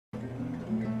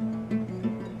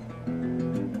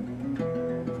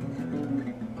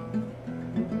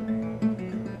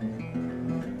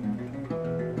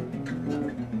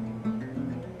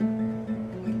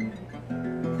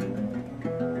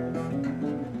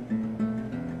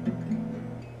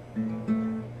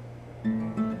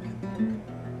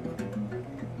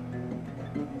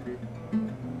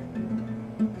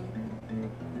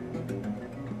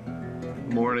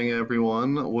morning,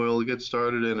 everyone. We'll get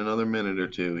started in another minute or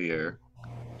two here.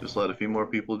 Just let a few more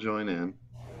people join in.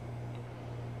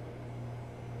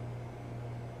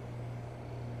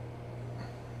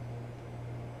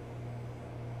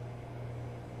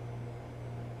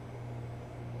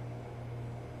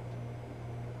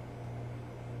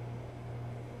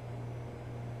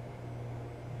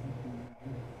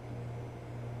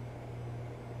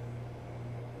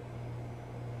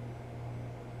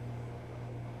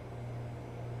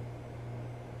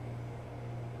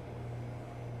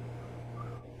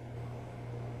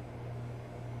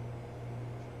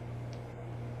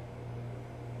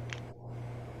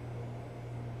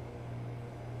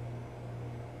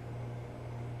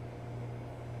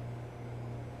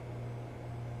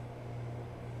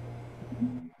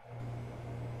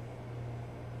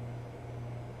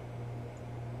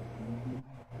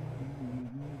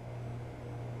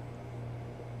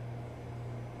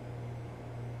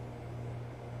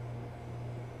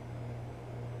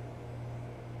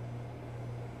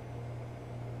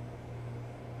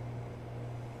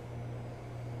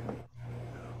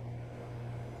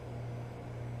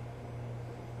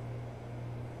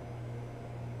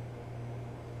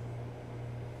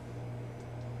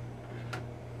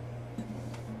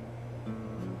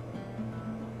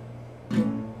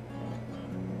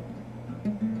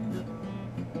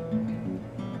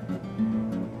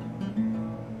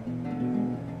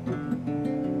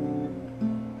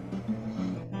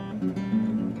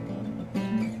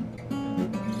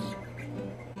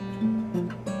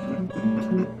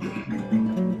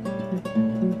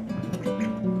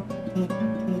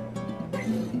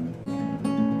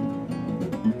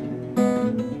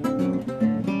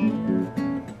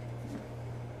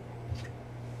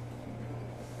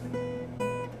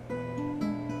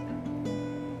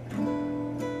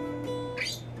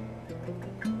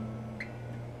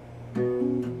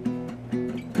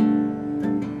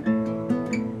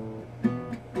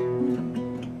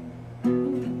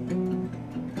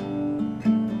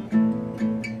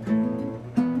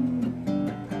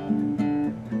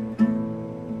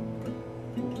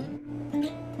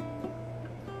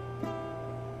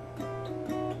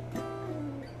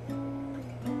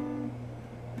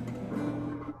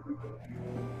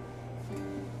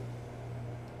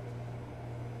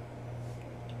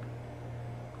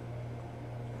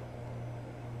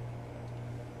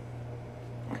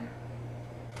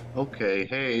 Okay,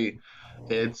 hey,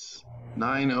 it's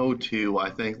 9:02, I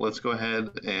think. Let's go ahead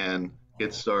and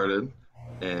get started.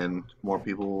 And more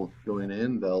people will join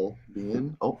in. They'll be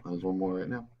in. Oh, there's one more right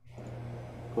now.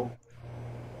 Cool.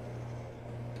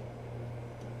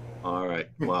 All right.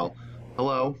 Well,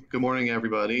 hello. Good morning,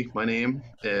 everybody. My name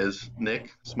is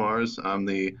Nick Smars. I'm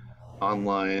the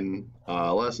online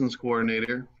lessons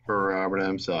coordinator for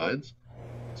RMSides.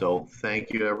 So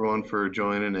thank you, everyone, for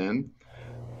joining in.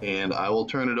 And I will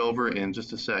turn it over in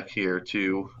just a sec here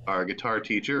to our guitar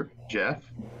teacher, Jeff,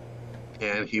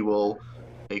 and he will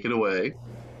take it away.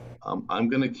 I'm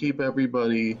going to keep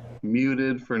everybody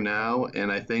muted for now,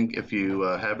 and I think if you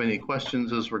have any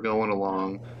questions as we're going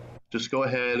along, just go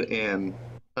ahead and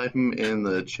type them in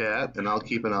the chat, and I'll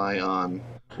keep an eye on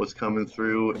what's coming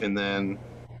through. And then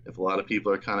if a lot of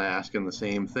people are kind of asking the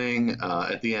same thing,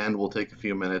 at the end, we'll take a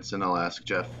few minutes and I'll ask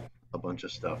Jeff a bunch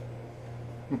of stuff.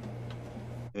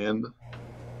 And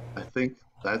I think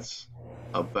that's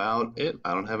about it.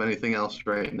 I don't have anything else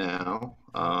right now.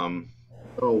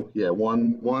 Oh yeah,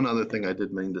 one other thing I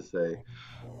did mean to say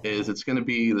is it's going to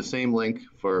be the same link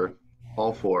for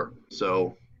all four.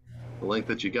 So the link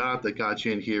that got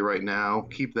you in here right now,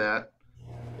 keep that.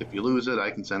 If you lose it,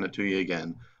 I can send it to you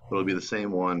again. But it'll be the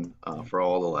same one for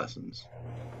all the lessons.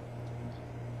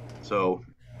 So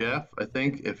Jeff, I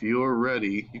think if you're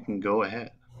ready, you can go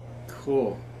ahead.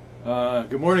 Cool.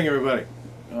 Good morning, everybody.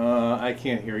 I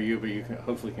can't hear you, but you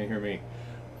hopefully can hear me.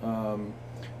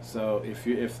 So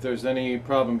if there's any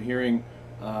problem hearing,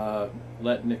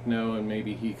 let Nick know, and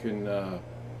maybe he can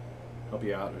help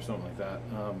you out or something like that.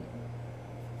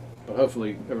 But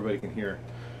hopefully everybody can hear.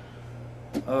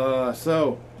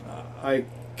 So I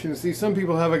can see some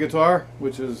people have a guitar,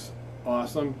 which is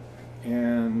awesome.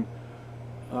 And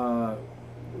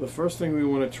the first thing we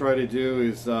want to try to do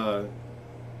is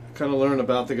kind of learn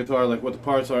about the guitar, like what the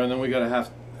parts are, and then we're gonna have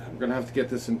to get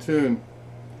this in tune,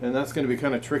 and that's going to be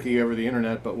kind of tricky over the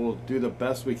internet, but we'll do the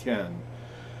best we can.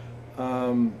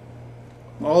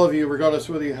 All of you, regardless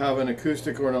whether you have an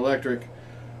acoustic or an electric,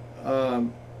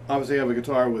 obviously have a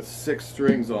guitar with 6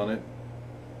 strings on it.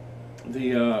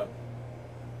 The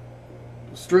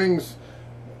strings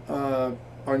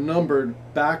are numbered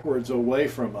backwards away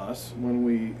from us when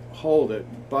we hold it.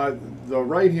 But the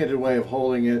right-handed way of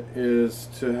holding it is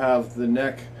to have the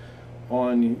neck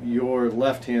on your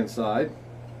left-hand side,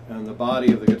 and the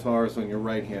body of the guitar is on your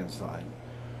right-hand side.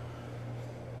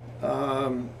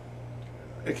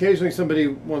 Occasionally somebody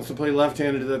wants to play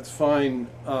left-handed, that's fine.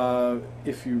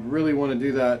 If you really want to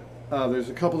do that, there's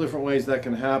a couple different ways that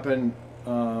can happen.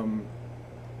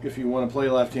 If you want to play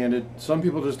left-handed, some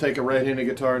people just take a right-handed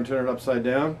guitar and turn it upside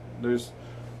down. There's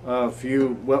a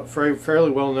few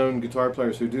fairly well-known guitar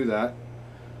players who do that.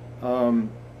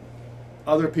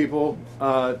 Other people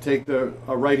take a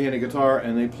right-handed guitar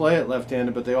and they play it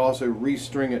left-handed, but they also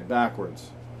restring it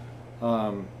backwards.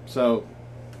 So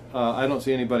I don't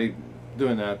see anybody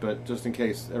doing that, but just in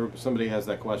case somebody has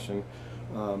that question,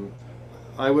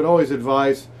 I would always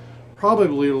advise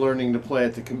probably learning to play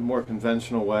it the more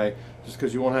conventional way, just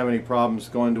because you won't have any problems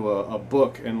going to a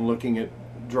book and looking at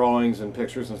drawings and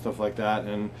pictures and stuff like that.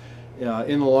 And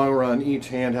in the long run, each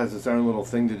hand has its own little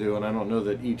thing to do, and I don't know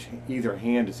that either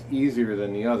hand is easier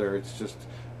than the other. It's just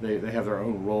they have their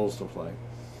own roles to play.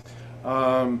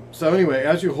 So anyway,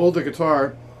 as you hold the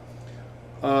guitar,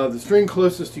 the string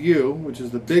closest to you, which is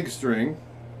the big string,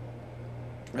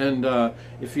 and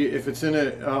if you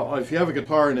have a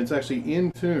guitar and it's actually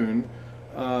in tune,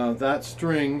 that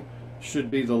string should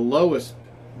be the lowest,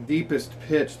 deepest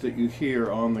pitch that you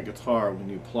hear on the guitar when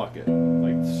you pluck it,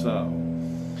 like so.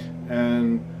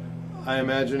 And I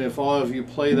imagine if all of you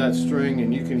play that string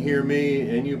and you can hear me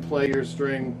and you play your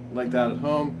string like that at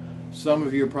home, some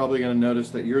of you are probably going to notice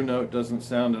that your note doesn't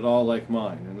sound at all like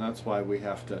mine, and that's why we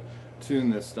have to tune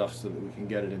this stuff so that we can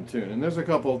get it in tune. And there's a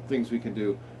couple of things we can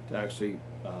do to actually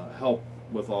help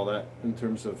with all that, in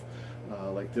terms of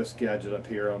like this gadget up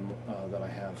here that I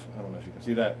have. I don't know if you can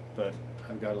see that, but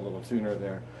I've got a little tuner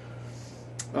there.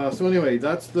 So anyway,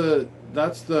 that's the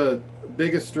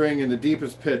biggest string and the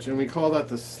deepest pitch, and we call that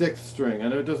the sixth string. I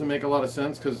know it doesn't make a lot of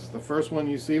sense because it's the first one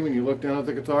you see when you look down at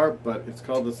the guitar, but it's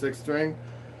called the sixth string.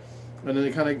 And then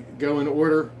they kind of go in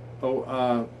order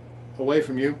away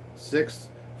from you: 6,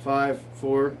 5,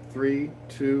 4, 3,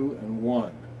 2, and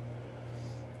 1.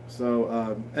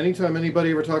 So anytime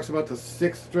anybody ever talks about the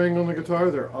sixth string on the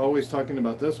guitar, they're always talking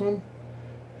about this one.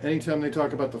 Anytime they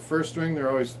talk about the first string, they're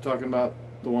always talking about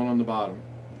the one on the bottom.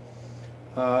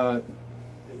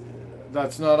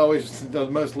 That's not always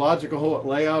the most logical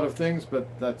layout of things, but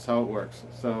that's how it works.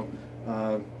 So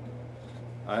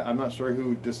I'm not sure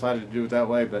who decided to do it that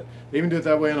way, but they even do it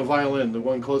that way on a violin. The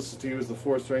one closest to you is the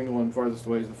fourth string, the one farthest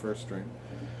away is the first string.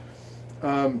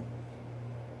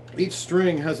 Each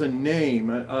string has a name,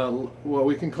 what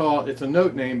we can call, it's a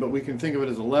note name, but we can think of it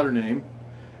as a letter name,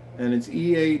 and it's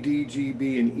E, A, D, G,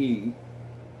 B, and E.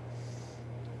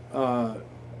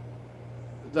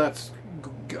 That's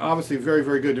obviously very,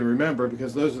 very good to remember,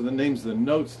 because those are the names of the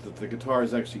notes that the guitar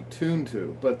is actually tuned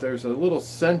to. But there's a little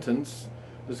sentence,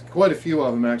 there's quite a few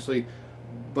of them actually,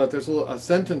 but there's a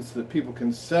sentence that people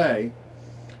can say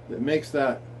that makes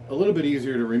that a little bit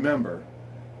easier to remember.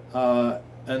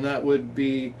 And that would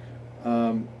be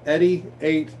Eddie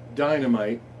ate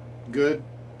dynamite,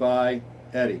 goodbye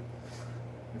Eddie.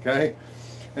 Okay?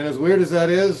 And as weird as that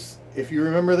is, if you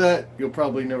remember that, you'll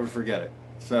probably never forget it.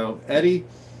 So Eddie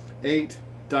ate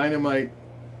dynamite,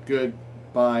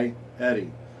 goodbye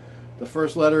Eddie. The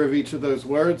first letter of each of those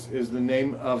words is the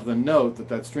name of the note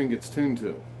that string gets tuned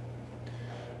to.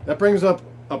 That brings up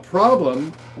a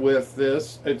problem with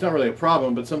this. It's not really a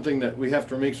problem, but something that we have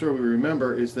to make sure we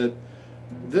remember is that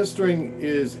this string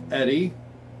is Eddie,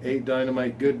 ate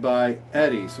dynamite, goodbye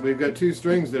Eddie. So we've got two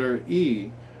strings that are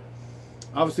E.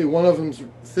 Obviously one of them's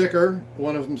thicker,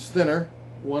 one of them's thinner.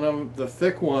 The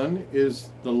thick one is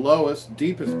the lowest,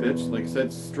 deepest pitch, like I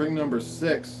said, string number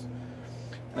 6,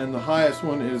 and the highest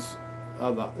one is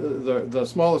the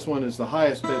smallest one is the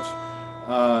highest pitch,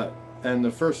 and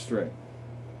the first string.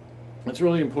 It's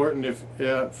really important if,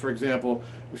 for example,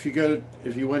 if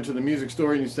you went to the music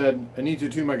store and you said, "I need you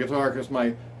to tune my guitar because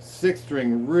my 6th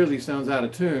string really sounds out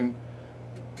of tune,"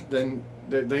 then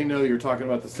they know you're talking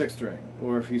about the 6th string.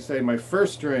 Or if you say, "My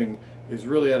 1st string is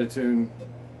really out of tune,"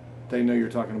 they know you're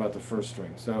talking about the 1st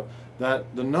string. So that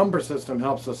the number system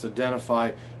helps us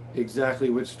identify exactly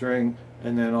which string,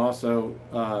 and then also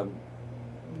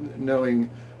knowing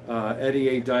Eddie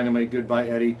ate dynamite, goodbye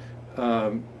Eddie,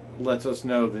 lets us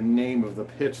know the name of the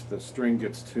pitch the string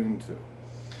gets tuned to.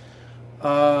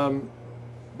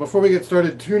 Before we get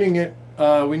started tuning it,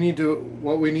 what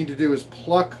we need to do is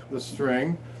pluck the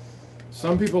string.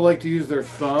 Some people like to use their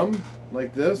thumb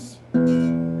like this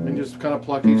and just kind of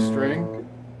pluck each string.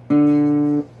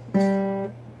 You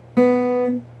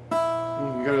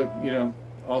got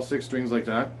all 6 strings like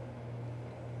that.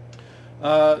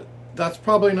 That's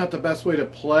probably not the best way to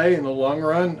play in the long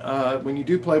run. When you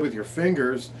do play with your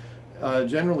fingers,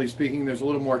 generally speaking, there's a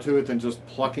little more to it than just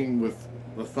plucking with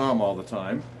the thumb all the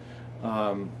time.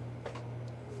 Um,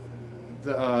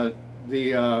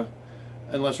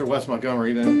 Unless you're Wes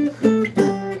Montgomery, then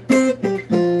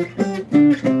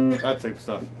that type of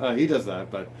stuff. He does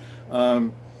that, but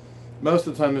most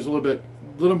of the time there's a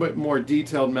little bit more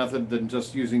detailed method than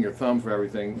just using your thumb for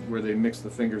everything, where they mix the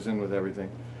fingers in with everything.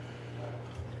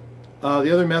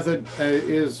 The other method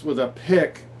is with a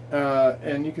pick,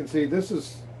 and you can see this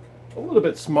is a little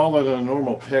bit smaller than a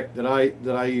normal pick that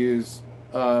I use.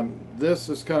 This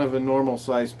is kind of a normal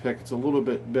size pick. It's a little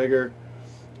bit bigger.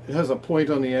 It has a point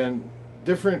on the end.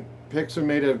 Different picks are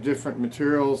made of different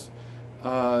materials.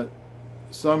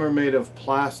 Some are made of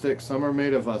plastic. Some are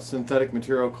made of a synthetic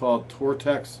material called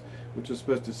Tortex, which is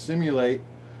supposed to simulate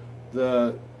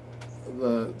the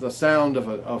sound of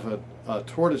a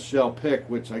tortoiseshell pick,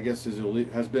 which I guess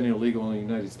has been illegal in the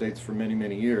United States for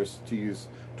many years to use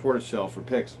tortoiseshell for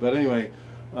picks. But anyway,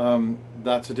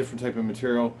 that's a different type of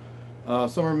material.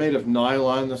 Some are made of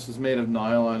nylon. This is made of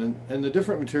nylon, and the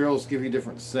different materials give you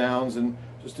different sounds and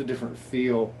just a different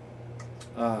feel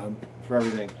for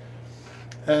everything.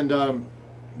 And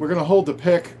we're going to hold the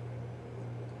pick,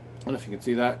 I don't know if you can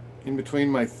see that, in between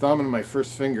my thumb and my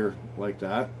first finger like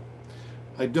that.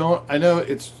 I know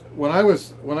it's when I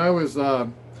was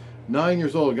 9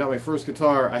 years old, got my first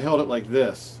guitar, I held it like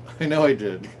this. I know I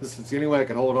did, because it's the only way I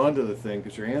could hold on to the thing,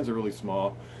 because your hands are really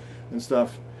small and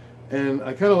stuff. And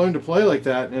I kind of learned to play like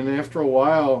that, and after a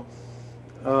while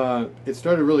it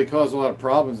started to really cause a lot of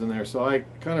problems in there, so I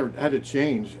kind of had to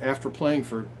change. After playing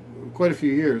for quite a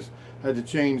few years, I had to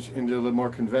change into the more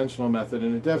conventional method,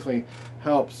 and it definitely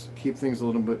helps keep things a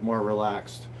little bit more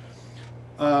relaxed.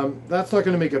 That's not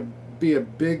going to be a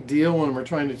big deal when we're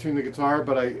trying to tune the guitar,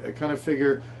 but I kind of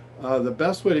figure the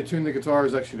best way to tune the guitar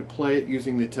is actually to play it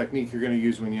using the technique you're going to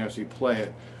use when you actually play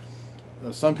it.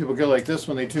 Some people go like this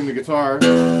when they tune the guitar.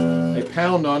 They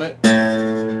pound on it,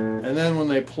 and then when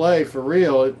they play for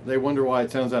real, they wonder why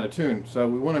it sounds out of tune. So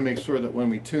we want to make sure that when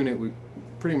we tune it, we're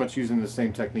pretty much using the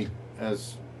same technique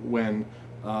as when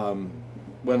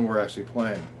we're actually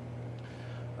playing.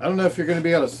 I don't know if you're going to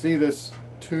be able to see this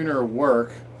tuner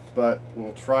work, but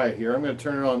we'll try it here. I'm going to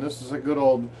turn it on. This is a good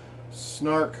old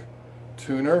Snark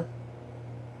tuner.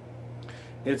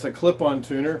 It's a clip-on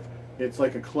tuner. It's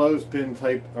like a clothespin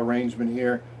type arrangement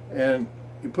here, and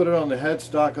you put it on the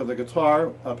headstock of the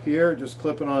guitar up here, just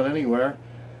clip it on anywhere,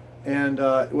 and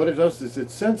what it does is it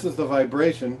senses the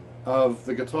vibration of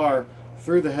the guitar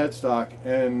through the headstock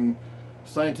and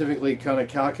scientifically kind of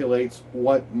calculates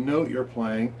what note you're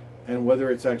playing and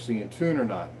whether it's actually in tune or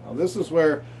not. Now this is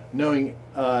where knowing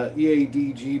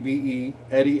EADGBE,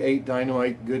 Eddie 8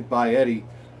 Dynamite, Goodbye Eddie,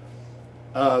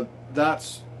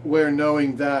 that's where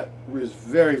knowing that is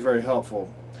very helpful,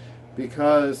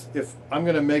 because if I'm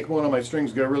going to make one of my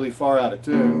strings go really far out of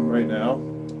tune right now,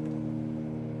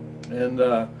 and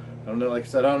I don't know, like I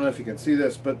said, I don't know if you can see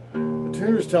this, but the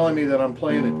tuner's telling me that I'm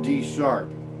playing a D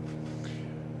sharp,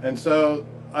 and so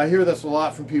I hear this a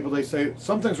lot from people. They say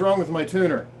something's wrong with my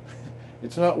tuner,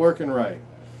 it's not working right,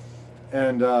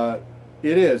 and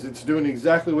it is. It's doing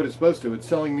exactly what it's supposed to. It's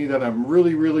telling me that I'm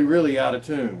really out of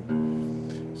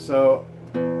tune. So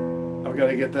I've got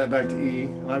to get that back to E,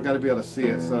 and I've got to be able to see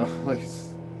it. So like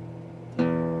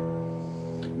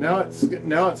now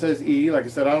it says E. Like I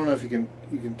said, I don't know if you can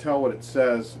tell what it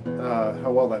says,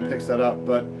 how well that picks that up,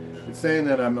 but it's saying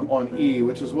that I'm on E,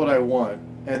 which is what I want.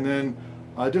 And then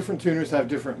different tuners have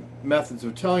different methods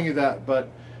of telling you that, but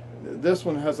this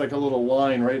one has like a little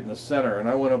line right in the center, and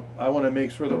I want to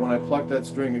make sure that when I pluck that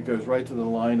string, it goes right to the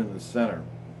line in the center.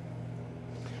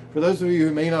 For those of you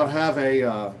who may not have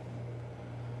a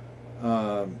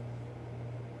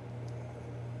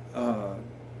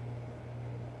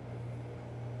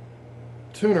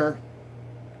tuner,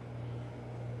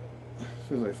 as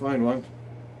soon as I find one,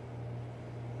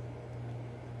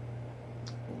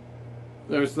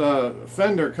 there's the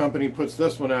Fender company puts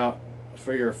this one out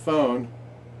for your phone.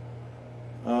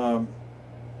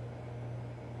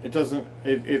 It doesn't,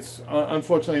 it's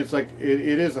unfortunately, it's like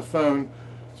it is a phone,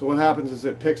 so what happens is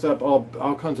it picks up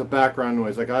all kinds of background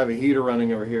noise. Like I have a heater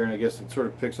running over here, and I guess it sort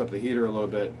of picks up the heater a little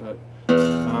bit, but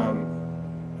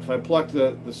if I pluck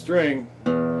the string, I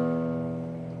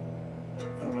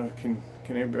don't know, can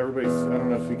everybody, I don't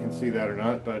know if you can see that or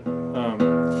not, but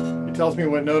it tells me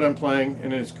what note I'm playing,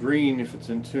 and it's green if it's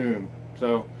in tune.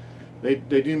 So they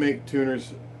do make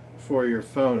tuners for your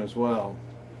phone as well.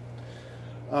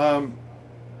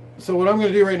 So what I'm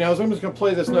going to do right now is I'm just going to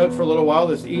play this note for a little while,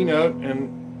 this E note,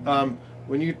 and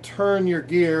when you turn your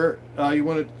gear, you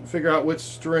want to figure out which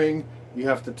string you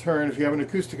have to turn. If you have an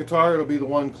acoustic guitar, it'll be the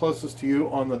one closest to you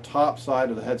on the top side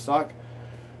of the headstock.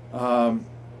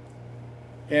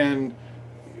 And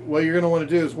what you're going to want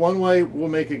to do is one way will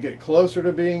make it get closer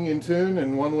to being in tune,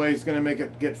 and one way is going to make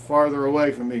it get farther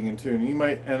away from being in tune. You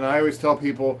might, and I always tell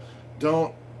people, we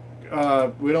don't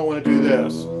want to do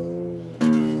this.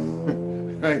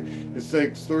 Right? It's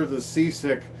like sort of the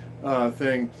seasick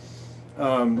thing.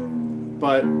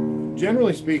 But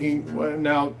generally speaking,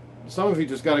 now some of you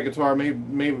just got a guitar,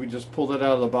 maybe we just pulled it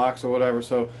out of the box or whatever.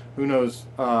 So who knows?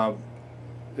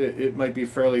 It might be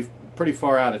pretty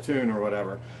far out of tune or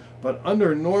whatever. But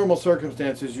under normal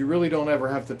circumstances, you really don't ever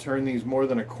have to turn these more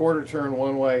than a quarter turn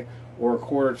one way or a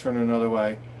quarter turn another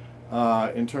way.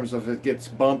 In terms of if it gets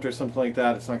bumped or something like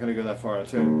that, it's not going to go that far out of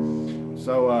tune.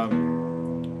 So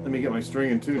let me get my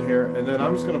string in tune here, and then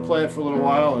I'm just going to play it for a little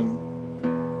while, and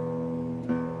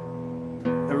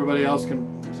everybody else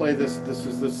can play this. This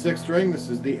is the 6th string. This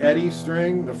is the Eddie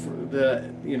string. The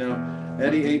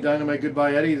Eddie 8 Dynamite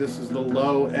Goodbye Eddie. This is the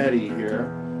low Eddie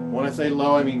here. When I say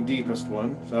low, I mean deepest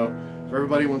one. So if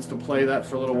everybody wants to play that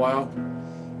for a little while,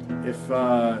 if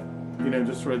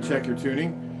just sort of check your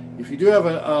tuning. If you do have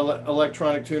an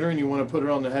electronic tuner and you want to put it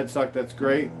on the headstock, that's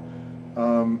great.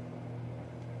 The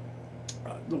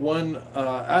one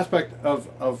aspect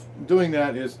of doing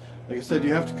that is, like I said,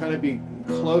 you have to kind of be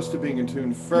close to being in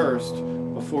tune first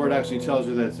before it actually tells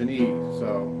you that it's an E.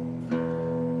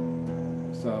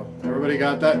 So everybody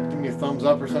got that? Give me a thumbs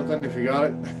up or something if you got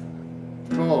it.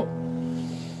 Cool.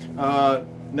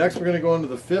 Next we're going to go into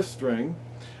the 5th string.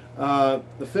 The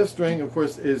 5th string, of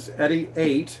course, is Eddie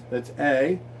 8. That's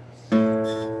A.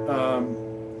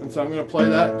 And so I'm going to play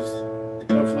that. Just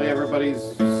hopefully everybody's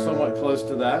somewhat close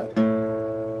to that.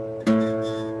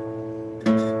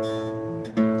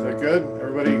 Is that good?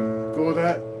 Everybody cool with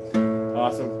that?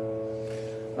 Awesome.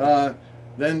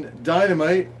 Then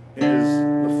Dynamite is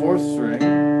the 4th string.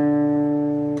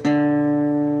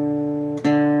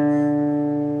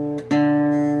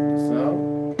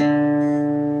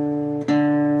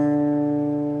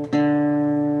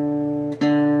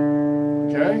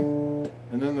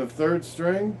 Third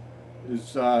string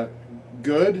is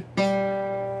good.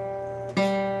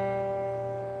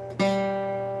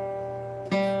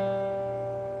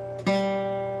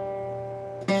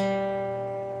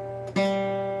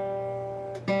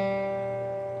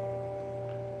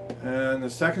 And the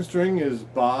 2nd string is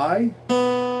by.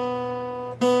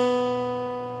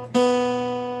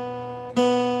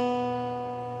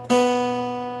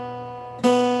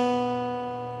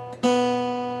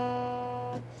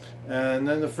 And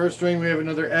then the 1st string, we have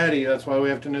another Eddie. That's why we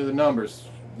have to know the numbers.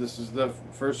 This is the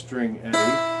 1st string Eddie.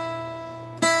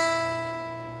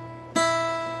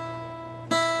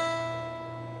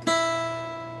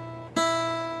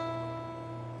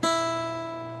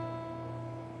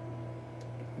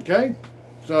 Okay,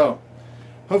 so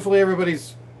hopefully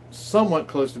everybody's somewhat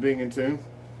close to being in tune,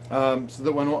 so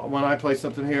that when I play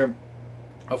something here,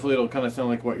 hopefully it'll kind of sound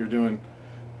like what you're doing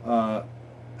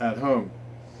at home.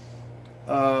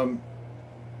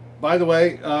 By the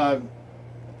way, I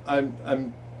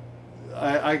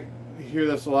hear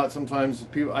this a lot sometimes.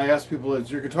 I ask people, "Is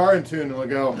your guitar in tune?" And they'll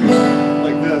go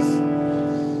like this.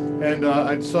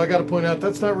 And so I got to point out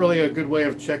that's not really a good way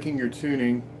of checking your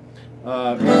tuning.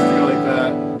 Just to go like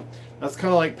that. That's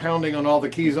kind of like pounding on all the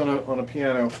keys on a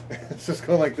piano. It's just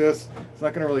going like this. It's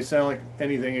not going to really sound like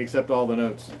anything except all the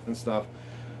notes and stuff.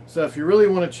 So if you really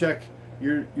want to check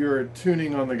your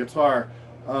tuning on the guitar,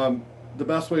 the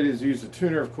best way is to use a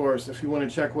tuner, of course. If you want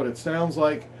to check what it sounds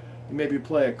like, you maybe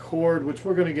play a chord, which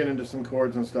we're going to get into some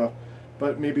chords and stuff,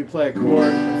 but maybe play a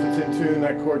chord. If it's in tune,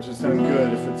 that chord should sound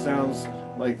good. If it sounds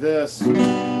like this,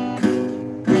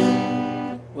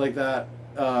 like that,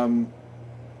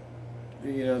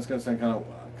 it's going to sound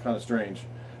kind of strange.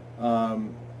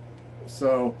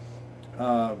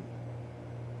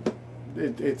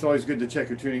 It's always good to check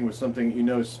your tuning with something you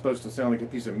know is supposed to sound like a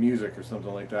piece of music or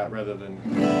something like that, rather than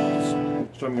just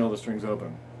strumming all the strings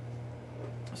open.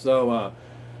 So,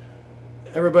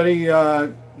 everybody,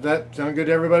 that sound good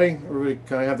to everybody? Everybody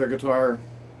kind of have their guitar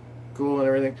cool and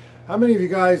everything? How many of you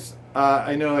guys,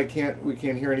 I know we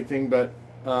can't hear anything, but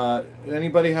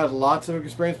anybody had lots of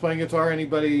experience playing guitar?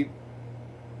 Anybody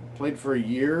played for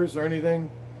years or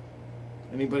anything?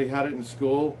 Anybody had it in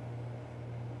school?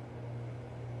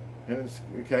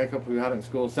 Okay, a couple of you had it in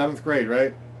school. 7th grade,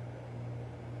 right?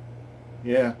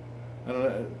 Yeah. I don't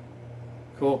know.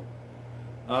 Cool.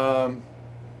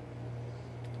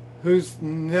 Who's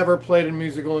never played a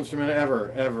musical instrument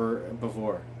ever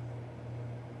before?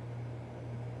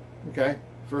 Okay.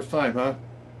 First time, huh?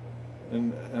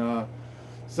 And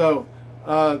so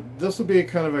this will be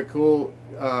kind of a cool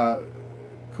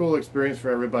cool experience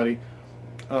for everybody.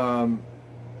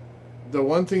 The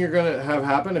one thing you're going to have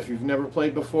happen if you've never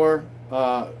played before,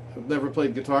 never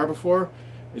played guitar before,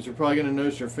 is you're probably going to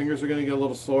notice your fingers are going to get a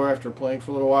little sore after playing for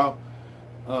a little while.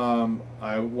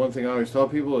 One thing I always tell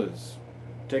people is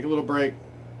take a little break,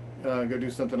 go do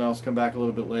something else, come back a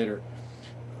little bit later.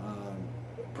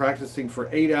 Practicing for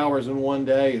 8 hours in one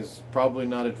day is probably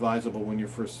not advisable when you're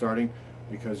first starting,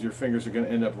 because your fingers are going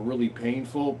to end up really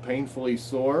painfully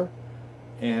sore,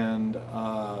 and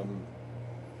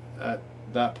at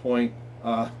that point,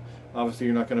 obviously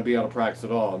you're not going to be able to practice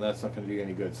at all, and that's not going to do you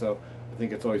any good. So I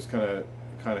think it's always kind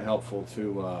of helpful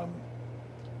to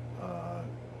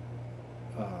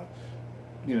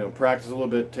you know, practice a little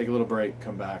bit, take a little break,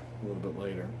 come back a little bit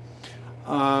later.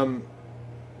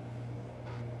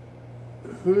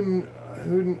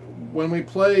 When we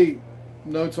play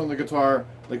notes on the guitar,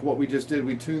 like what we just did,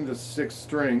 we tuned the 6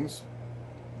 strings.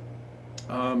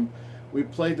 We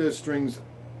played those strings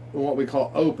in what we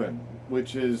call open,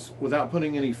 which is without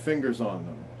putting any fingers on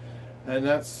them, and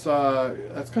that's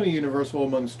kind of universal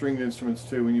among stringed instruments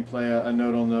too. When you play a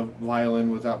note on the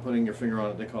violin without putting your finger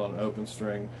on it, they call it an open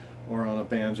string, or on a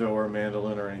banjo or a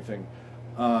mandolin or anything.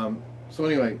 So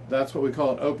anyway, that's what we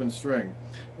call an open string.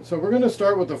 So we're going to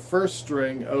start with the first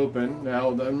string open.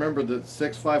 Now remember that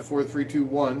 6, 5, 4, 3, 2,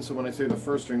 1. So when I say the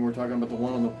first string, we're talking about the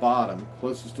one on the bottom,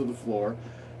 closest to the floor,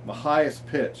 the highest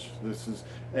pitch. This is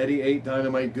Eddie 8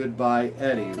 Dynamite Goodbye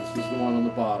Eddie. This is the one on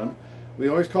the bottom. We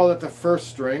always call it the first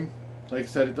string. Like I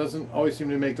said, it doesn't always seem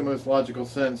to make the most logical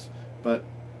sense, but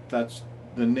that's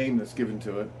the name that's given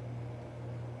to it.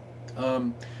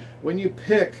 When you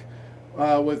pick,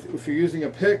 if you're using a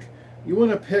pick, you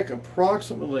want to pick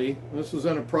approximately, this is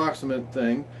an approximate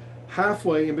thing,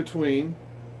 halfway in between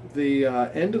the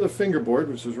end of the fingerboard,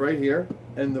 which is right here,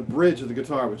 and the bridge of the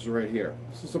guitar, which is right here.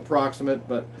 This is approximate,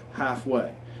 but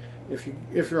halfway.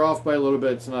 If you're off by a little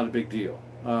bit, it's not a big deal,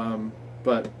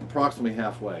 but approximately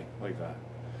halfway, like that.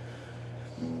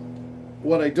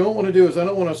 What I don't want to do is I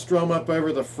don't want to strum up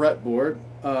over the fretboard.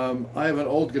 I have an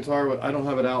old guitar, I don't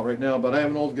have it out right now, but I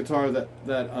have an old guitar that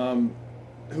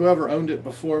whoever owned it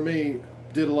before me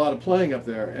did a lot of playing up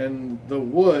there, and the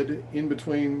wood in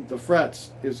between the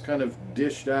frets is kind of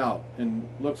dished out and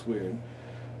looks weird.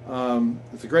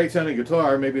 It's a great sounding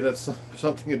guitar, maybe that's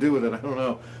something to do with it, I don't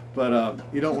know, but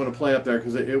you don't want to play up there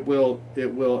because it will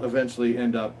eventually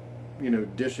end up, you know,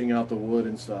 dishing out the wood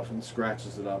and stuff, and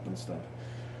scratches it up and stuff.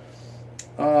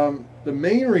 The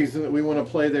main reason that we want to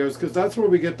play there is because that's where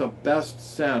we get the best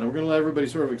sound. And we're going to let everybody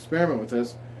sort of experiment with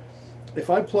this. If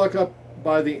I pluck up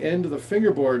by the end of the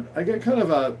fingerboard, I get kind of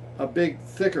a big,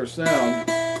 thicker sound,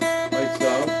 like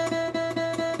so.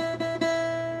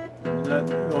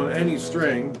 Not on any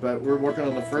string, but we're working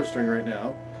on the first string right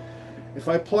now. If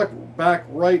I pluck back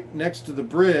right next to the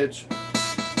bridge,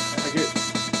 I get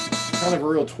kind of a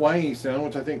real twangy sound,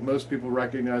 which I think most people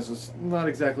recognize as not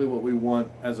exactly what we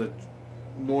want as a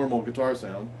normal guitar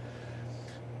sound.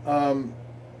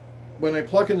 When I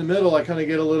pluck in the middle, I kind of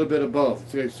get a little bit of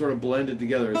both. It's sort of blended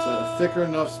together. It's a thicker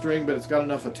enough string, but it's got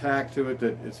enough attack to it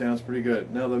that it sounds pretty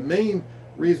good. Now the main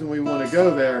reason we want to go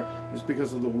there is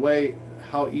because of the way,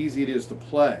 how easy it is to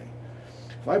play.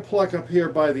 If I pluck up here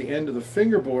by the end of the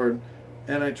fingerboard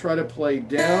and I try to play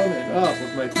down and up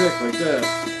with my pick like this,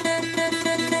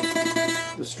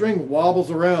 the string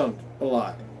wobbles around a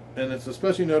lot. And it's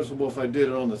especially noticeable if I did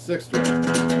it on the 6th string.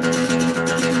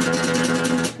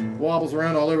 Wobbles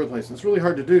around all over the place. It's really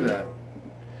hard to do that.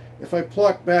 If I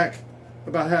pluck back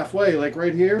about halfway, like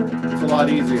right here, it's a lot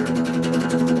easier.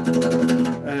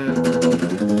 And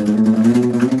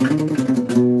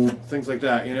things like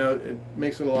that, you know, it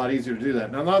makes it a lot easier to do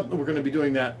that. Now, not that we're going to be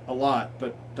doing that a lot,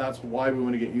 but that's why we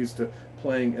want to get used to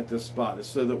playing at this spot, is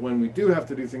so that when we do have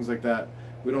to do things like that,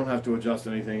 we don't have to adjust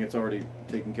anything. It's already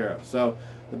taken care of. So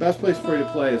the best place for you to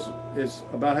play is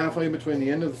about halfway in between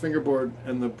the end of the fingerboard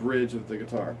and the bridge of the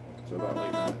guitar. So about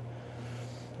like that.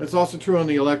 It's also true on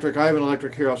the electric. I have an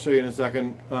electric here. I'll show you in a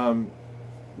second.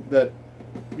 That,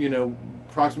 you know,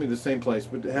 approximately the same place,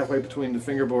 but halfway between the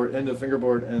fingerboard, end of the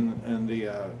fingerboard, and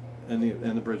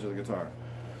the bridge of the guitar.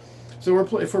 So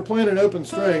if we're playing an open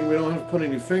string, we don't have to put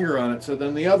any finger on it. So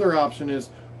then the other option is,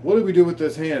 what do we do with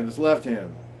this hand, this left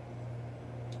hand?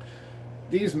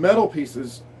 These metal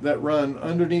pieces that run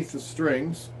underneath the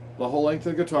strings, the whole length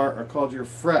of the guitar, are called your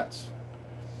frets.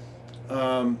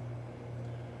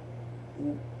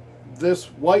 This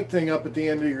white thing up at the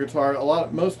end of your guitar,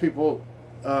 most people,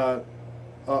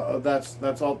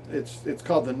 that's all. It's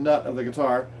called the nut of the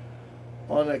guitar.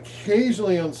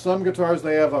 Occasionally on some guitars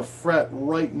they have a fret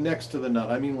right next to the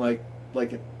nut. I mean like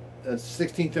a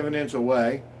 1/16 of an inch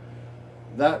away.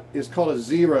 That is called a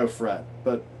 0 fret,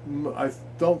 but I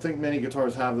don't think many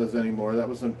guitars have those anymore. That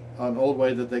was an old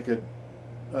way that they could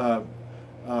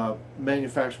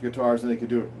manufacture guitars, and they could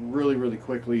do it really, really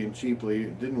quickly and cheaply.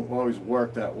 It didn't always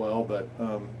work that well, but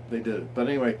they did it. But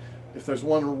anyway, if there's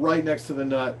one right next to the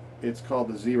nut, it's called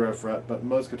the 0 fret, but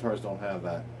most guitars don't have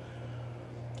that.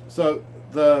 So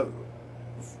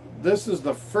this is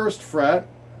the first fret.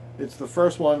 It's the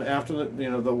first one after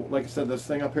like I said, this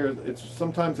thing up here,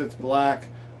 sometimes it's black.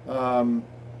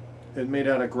 It's made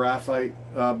out of graphite.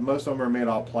 Most of them are made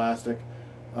out of plastic.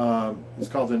 It's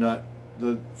called the nut.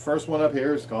 The first one up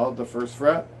here is called the first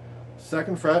fret,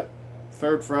 second fret,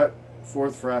 third fret,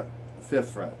 fourth fret,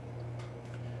 fifth fret.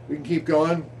 We can keep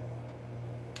going.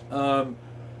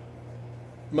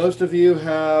 Most of you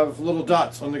have little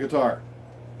dots on the guitar.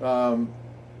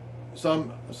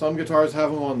 Some guitars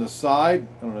have them on the side.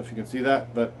 I don't know if you can see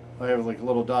that, but I have like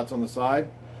little dots on the side.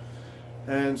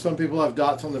 And some people have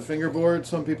dots on the fingerboard.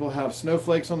 Some people have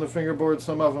snowflakes on the fingerboard.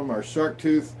 Some of them are shark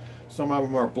tooth. Some of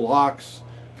them are blocks.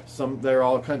 They're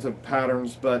all kinds of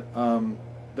patterns, but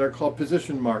they're called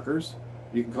position markers.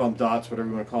 You can call them dots, whatever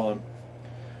you want to call them.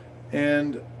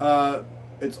 And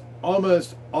it's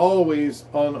almost always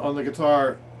on the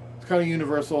guitar, it's kind of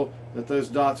universal that those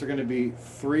dots are going to be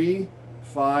 3,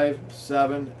 5,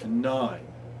 7, and 9.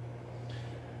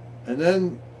 And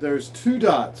then there's 2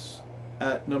 dots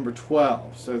at number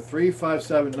 12. So 3, 5,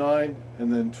 7, 9,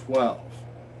 and then 12.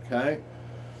 Okay?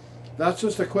 That's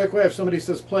just a quick way. If somebody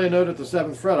says play a note at the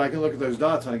 7th fret, I can look at those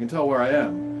dots and I can tell where I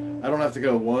am. I don't have to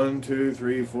go 1, 2,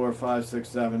 3, 4, 5, 6,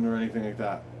 7 or anything like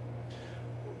that.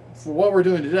 For what we're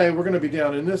doing today, we're going to be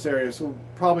down in this area, so we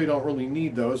probably don't really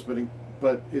need those,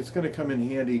 but it's going to come in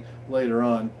handy later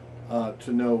on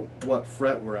to know what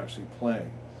fret we're actually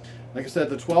playing. Like I said,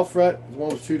 the 12th fret is one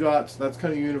with 2 dots. That's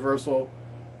kind of universal,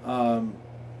 and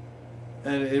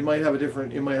it might have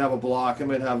it might have a block, it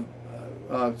might have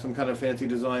some kind of fancy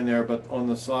design there, but on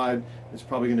the side it's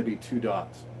probably going to be 2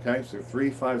 dots. Okay, so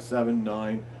 3, 5, 7,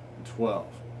 9, and 12.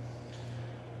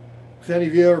 If any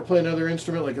of you ever play another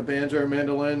instrument like a banjo or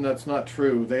mandolin, that's not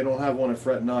true. They don't have one at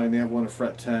fret 9, they have one at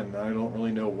fret 10. I don't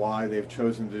really know why they've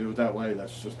chosen to do it that way.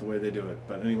 That's just the way they do it.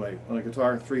 But anyway, on a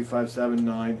guitar, 3, 5, 7,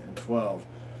 9, and 12.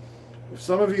 If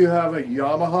some of you have a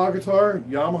Yamaha guitar,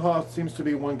 Yamaha seems to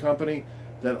be one company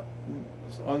that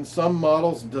on some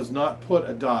models does not put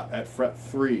a dot at fret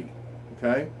 3.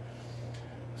 Okay?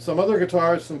 Some other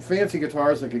guitars, some fancy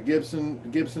guitars like a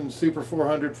Gibson Super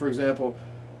 400, for example,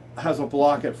 has a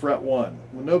block at fret 1.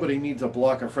 Well, nobody needs a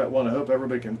block at fret 1. I hope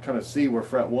everybody can kind of see where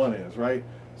fret 1 is, right?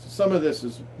 So some of this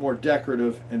is more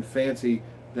decorative and fancy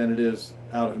than it is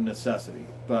out of necessity.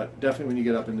 But definitely when you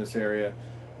get up in this area,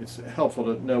 it's helpful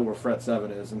to know where fret 7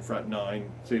 is and fret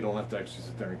 9, so you don't have to actually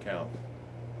sit there and count.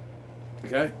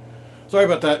 Okay? Sorry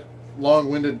about that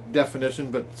long-winded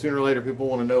definition, but sooner or later people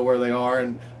want to know where they are,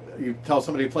 and you tell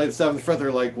somebody to play the 7th fret,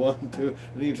 they're like 1, 2, and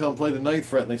then you tell them to play the 9th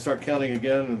fret, and they start counting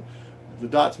again, and the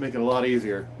dots make it a lot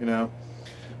easier, you know.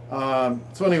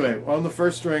 So anyway, on the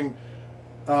first string,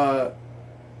 at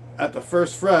the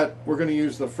first fret, we're going to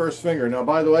use the first finger. Now,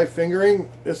 by the way, fingering,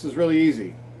 this is really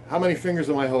easy. How many fingers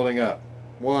am I holding up?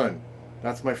 1.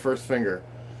 That's my first finger.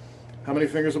 How many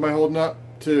fingers am I holding up?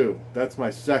 2. That's my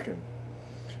second.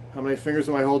 How many fingers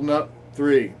am I holding up?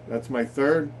 3. That's my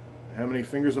third. How many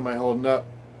fingers am I holding up?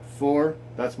 4.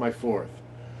 That's my fourth.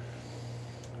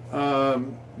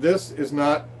 This is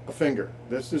not a finger.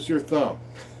 This is your thumb.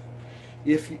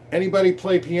 If anybody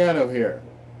play piano here,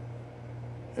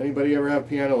 anybody ever have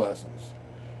piano lessons?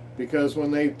 Because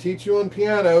when they teach you on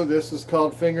piano, this is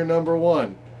called finger number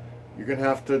 1. You're going to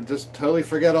have to just totally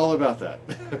forget all about that.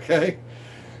 Okay?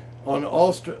 On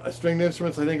all stringed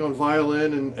instruments, I think on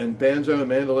violin and banjo and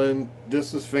mandolin,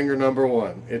 this is finger number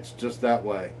 1. It's just that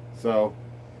way. So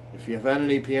if you have had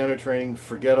any piano training,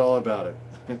 forget all about it.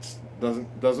 It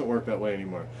doesn't work that way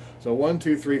anymore. So 1,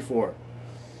 2, 3, 4.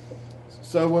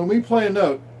 So when we play a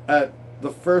note at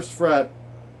the first fret,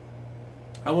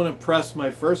 I want to press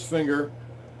my first finger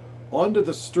onto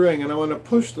the string, and I want to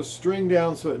push the string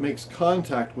down so it makes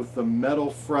contact with the metal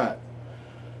fret.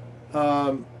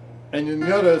 And you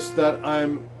notice that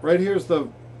right here's the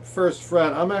first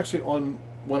fret. I'm actually on,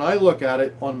 when I look at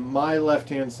it, on my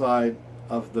left-hand side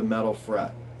of the metal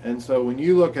fret. And so when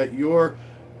you look at your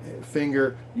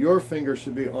finger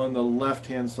should be on the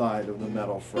left-hand side of the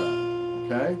metal fret.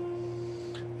 Okay?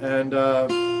 And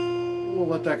we'll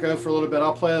let that go for a little bit.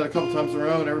 I'll play it a couple times in a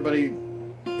row, and everybody,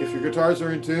 if your guitars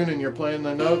are in tune and you're playing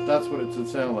the note, that's what it should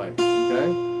sound like.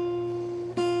 Okay?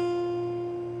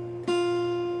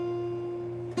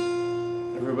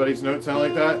 Everybody's notes sound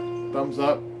like that? Thumbs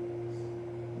up?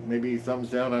 Maybe thumbs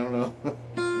down, I don't know.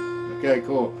 Okay,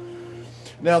 cool.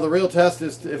 Now the real test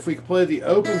is if we play the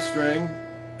open string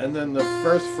and then the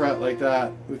first fret like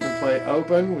that, we can play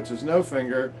open, which is no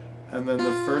finger, and then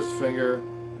the first finger,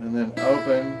 and then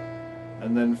open,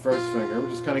 and then first finger. We're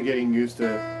just kind of getting used to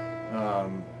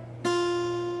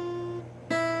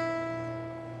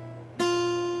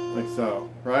like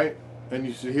so, right? And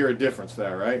you should hear a difference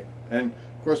there, right? And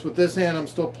of course with this hand I'm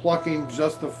still plucking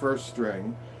just the first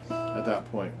string at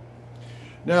that point.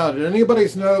 Now, did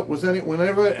anybody's note,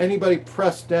 whenever anybody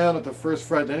pressed down at the first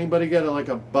fret, did anybody get like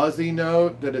a buzzy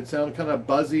note? Did it sound kind of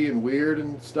buzzy and weird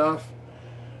and stuff?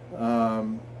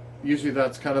 Usually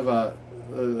that's kind of a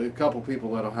couple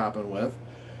people that'll happen with.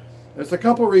 There's a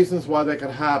couple reasons why that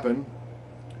could happen,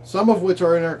 some of which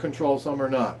are in our control, some are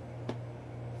not.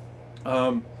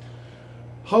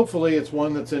 Hopefully it's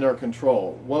one that's in our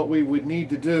control. What we would need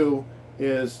to do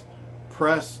is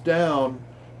press down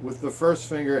with the first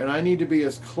finger, and I need to be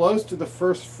as close to the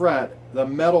first fret, the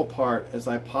metal part, as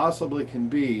I possibly can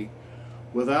be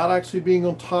without actually being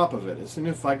on top of it. As soon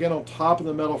as if I get on top of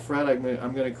the metal fret, I'm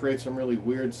going to create some really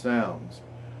weird sounds.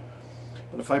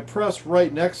 But if I press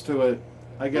right next to it,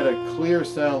 I get a clear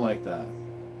sound like that.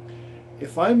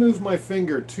 If I move my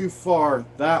finger too far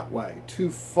that way, too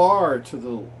far to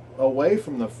the away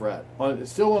from the fret,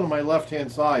 it's still on my left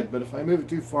hand side, but if I move it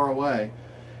too far away,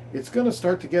 it's going to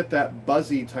start to get that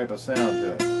buzzy type of sound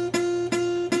to it.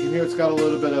 You can hear it's got a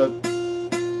little bit of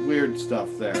weird stuff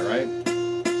there, right?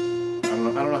 I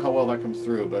don't know how well that comes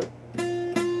through, but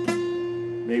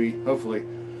maybe, hopefully.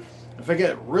 If I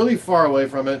get really far away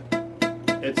from it,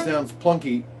 it sounds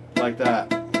plunky like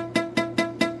that,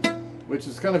 which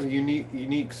is kind of a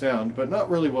unique sound, but not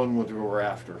really one we're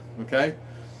after, okay?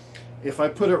 If I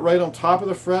put it right on top of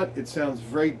the fret, it sounds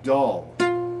very dull,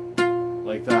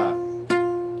 like that.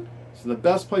 So the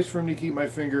best place for me to keep my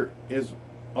finger is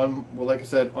on, well, like I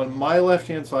said, on my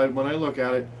left-hand side when I look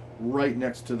at it, right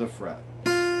next to the fret.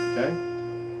 Okay?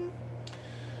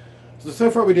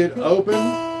 So far we did open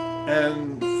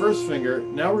and first finger.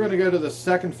 Now we're going to go to the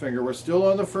second finger. We're still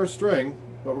on the first string,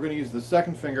 but we're going to use the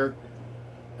second finger,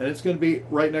 and it's going to be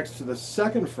right next to the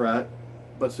second fret,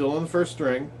 but still on the first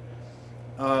string,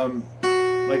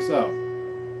 like so.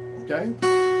 Okay?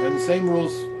 And the same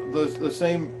rules, the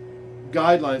same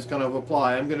guidelines kind of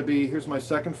apply. I'm going to be, here's my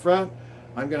second fret.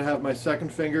 I'm going to have my second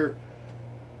finger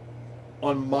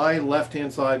on my left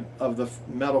hand side of the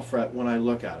metal fret when I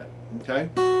look at it. Okay?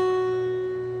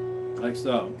 Like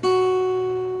so.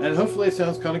 And hopefully it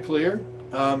sounds kind of clear.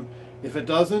 If it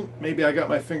doesn't, maybe I got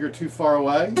my finger too far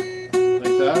away, like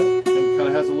that, and it kind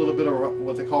of has a little bit of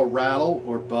what they call rattle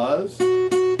or buzz.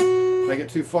 If I get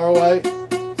too far away,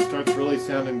 it starts really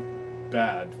sounding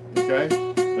bad. Okay?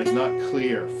 Like not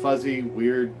clear, fuzzy,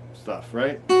 weird stuff,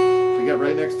 right? If I get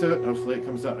right next to it, hopefully it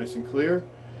comes out nice and clear.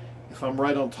 If I'm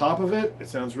right on top of it, it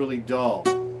sounds really dull.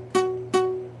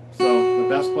 So the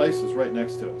best place is right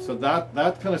next to it. So that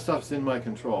kind of stuff's in my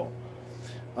control.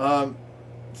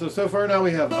 So far now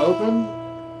we have open,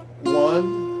 1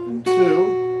 and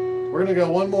 2. We're going to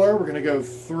go one more, we're going to go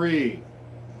 3.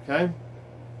 Okay?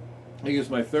 I use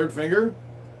my third finger,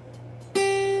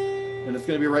 and it's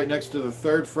going to be right next to the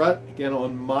third fret, again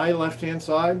on my left-hand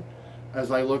side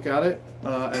as I look at it,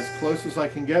 as close as I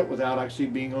can get without actually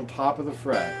being on top of the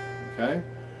fret. Okay?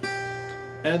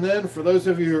 And then for those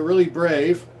of you who are really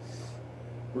brave,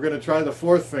 we're going to try the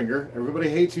fourth finger. Everybody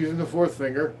hates using the fourth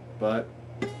finger, but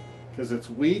because it's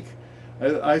weak.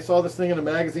 I saw this thing in a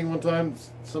magazine one time.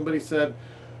 Somebody said,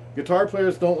 guitar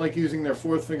players don't like using their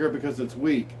fourth finger because it's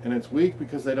weak, and it's weak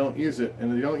because they don't use it,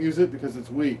 and they don't use it because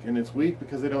it's weak, and it's weak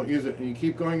because they don't use it, and you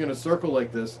keep going in a circle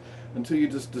like this until you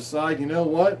just decide, you know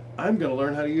what, I'm going to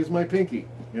learn how to use my pinky,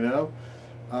 you know?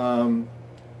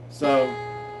 So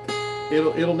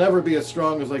it'll never be as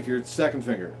strong as like your second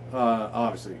finger,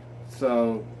 obviously.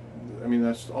 So, I mean,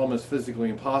 that's almost physically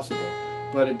impossible,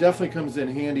 but it definitely comes in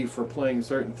handy for playing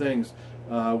certain things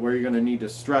where you're going to need to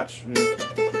stretch.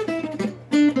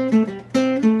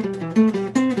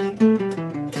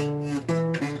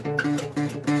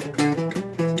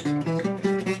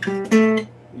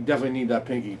 Definitely need that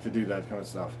pinky to do that kind of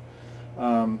stuff.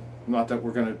 Not that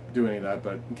we're going to do any of that,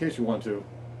 but in case you want to,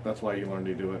 that's why you learn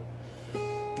to do it.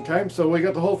 Okay, so we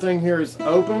got the whole thing here is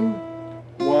open,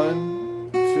 1,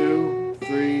 2,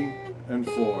 3, and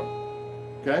 4.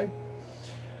 Okay?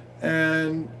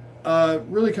 And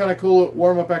really kind of cool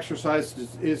warm-up exercise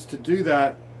is to do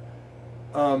that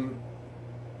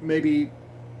maybe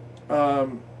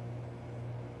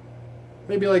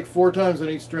like 4 times on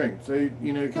each string. So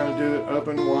you know, you kind of do it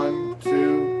open 1,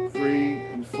 2, 3,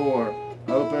 and 4.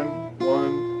 Open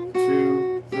 1,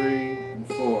 2, 3, and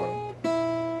 4.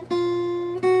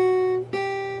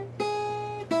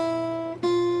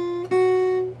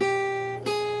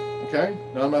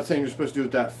 Now, I'm not saying you're supposed to do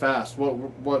it that fast.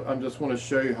 What I just want to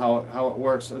show you how it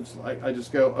works. It's like I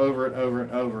just go over it, over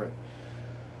and over it.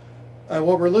 And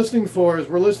what we're listening for is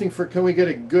can we get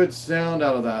a good sound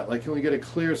out of that? Like, can we get a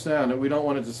clear sound? And we don't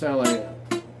want it to sound like,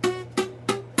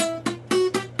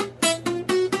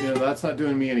 that's not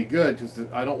doing me any good, because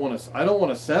I don't want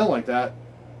to sound like that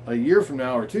a year from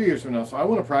now or 2 years from now. So I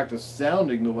want to practice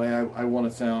sounding the way I want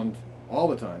to sound all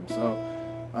the time. So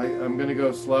I'm going to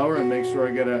go slower and make sure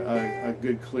I get a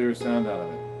good clear sound out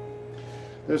of it.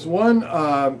 There's one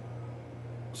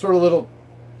sort of little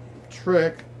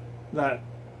trick that,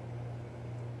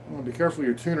 be careful of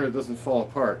your tuner, it doesn't fall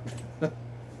apart.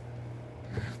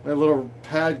 My little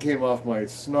pad came off my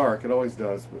snark. It always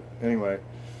does, but anyway.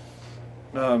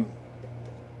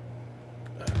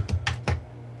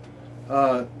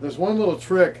 There's one little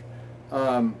trick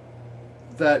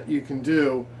that you can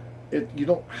do. You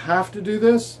don't have to do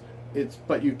this,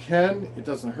 but you can. It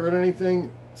doesn't hurt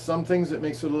anything. Some things it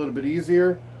makes it a little bit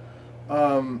easier.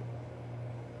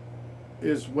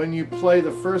 Is when you play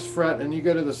the first fret and you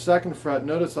go to the second fret,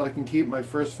 notice that I can keep my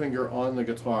first finger on the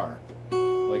guitar,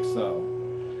 like so.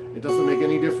 It doesn't make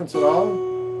any difference at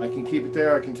all. I can keep it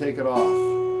there, I can take it off.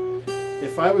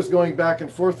 If I was going back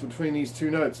and forth between these two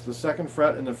notes, the second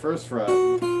fret and the first fret,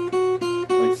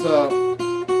 like so,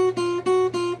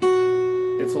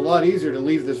 it's a lot easier to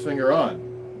leave this finger on,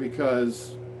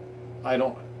 because I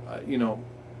don't,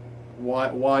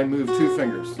 why move two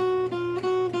fingers?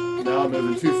 Now I'm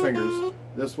moving two fingers.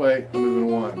 This way, I'm moving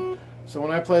one. So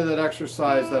when I play that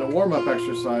exercise, that warm-up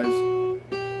exercise,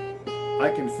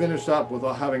 I can finish up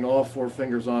without having all four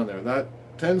fingers on there. That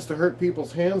tends to hurt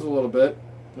people's hands a little bit,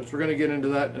 which we're going to get into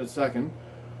that in a second.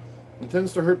 It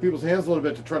tends to hurt people's hands a little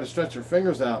bit to try to stretch your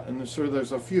fingers out, and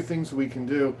there's a few things we can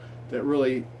do that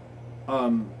really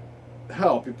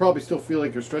help. You probably still feel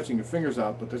like you're stretching your fingers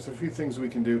out, but there's a few things we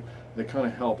can do that kind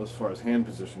of help as far as hand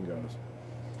position goes.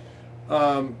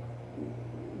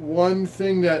 One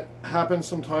thing that happens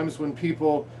sometimes when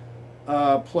people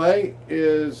play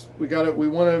is we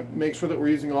want to make sure that we're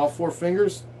using all four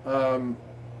fingers.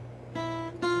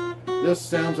 This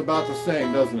sounds about the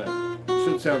same, doesn't it? It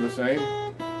should sound the same.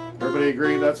 Everybody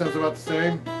agree that sounds about the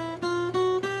same?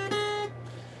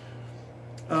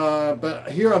 But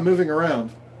here I'm moving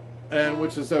around, and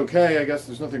which is okay. I guess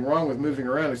there's nothing wrong with moving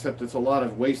around, except it's a lot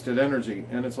of wasted energy,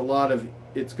 and it's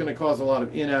going to cause a lot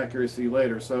of inaccuracy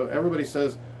later. So everybody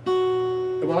says,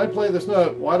 when I play this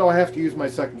note, why do I have to use my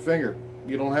second finger?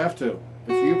 You don't have to.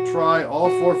 If you try all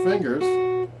four fingers,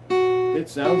 it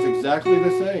sounds exactly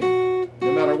the same,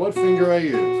 no matter what finger I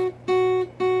use.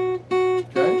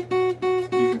 Okay? You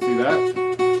can see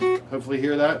that. Hopefully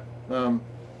hear that.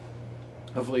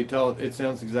 Hopefully tell it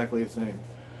sounds exactly the same.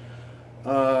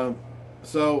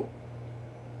 So,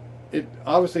 it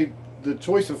obviously, the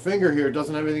choice of finger here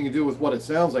doesn't have anything to do with what it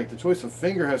sounds like. The choice of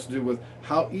finger has to do with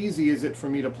how easy is it for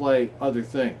me to play other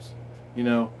things,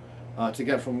 to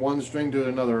get from one string to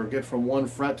another, or get from one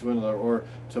fret to another, or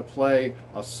to play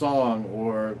a song,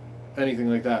 or anything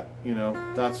like that.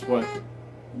 That's what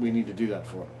we need to do that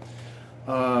for.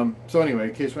 So anyway,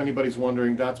 in case anybody's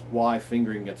wondering, that's why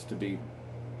fingering gets to be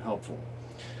helpful.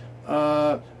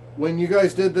 When you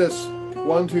guys did this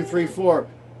 1, 2, 3, 4,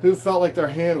 who felt like their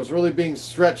hand was really being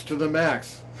stretched to the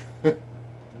max?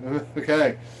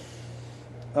 Okay.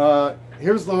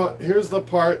 Here's the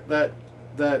part that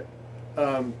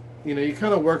you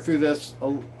kind of work through this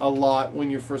a lot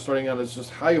when you're first starting out. Is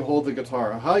just how you hold the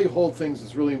guitar. How you hold things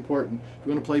is really important. If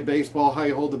you want to play baseball, how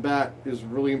you hold the bat is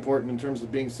really important in terms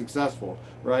of being successful,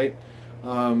 right?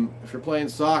 If you're playing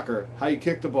soccer, how you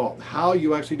kick the ball, how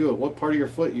you actually do it, what part of your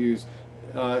foot you use,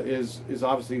 is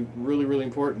obviously really, really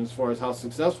important as far as how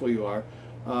successful you are.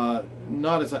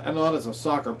 Not as a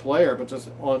soccer player, but just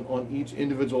on each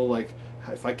individual, like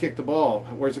if I kick the ball,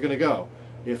 where's it going to go?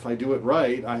 If I do it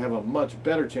right, I have a much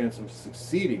better chance of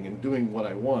succeeding and doing what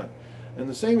I want. And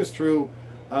the same is true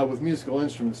with musical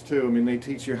instruments too. I mean, they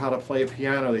teach you how to play a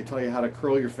piano, they tell you how to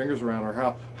curl your fingers around,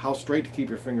 or how straight to keep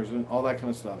your fingers, and all that kind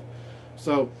of stuff.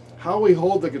 So how we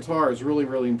hold the guitar is really,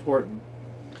 really important.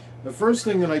 The first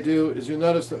thing that I do is you'll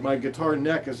notice that my guitar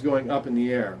neck is going up in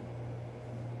the air.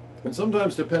 And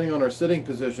sometimes, depending on our sitting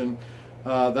position,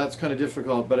 that's kind of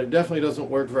difficult, but it definitely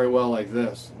doesn't work very well like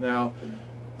this. Now,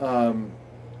 I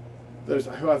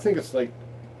think it's like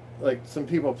some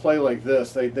people play like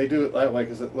this. They do it that way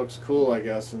because it looks cool, I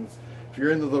guess. And if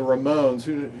you're into the Ramones,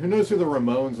 who knows who the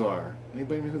Ramones are?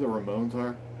 Anybody know who the Ramones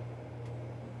are?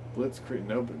 Blitzkrieg?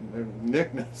 No, but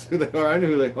Nick knows who they are. I know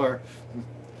who they are.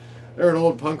 They're an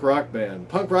old punk rock band.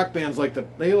 Punk rock bands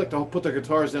they like to put their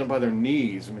guitars down by their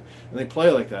knees, and they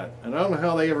play like that. And I don't know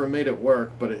how they ever made it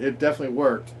work, but it definitely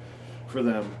worked for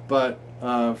them. But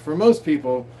for most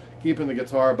people, keeping the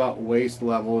guitar about waist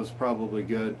level is probably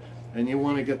good. And you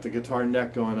want to get the guitar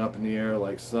neck going up in the air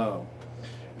like so.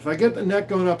 If I get the neck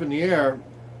going up in the air,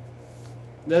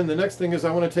 then the next thing is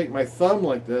I want to take my thumb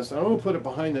like this, and I want to put it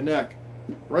behind the neck,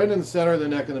 right in the center of the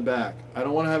neck and the back. I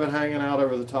don't want to have it hanging out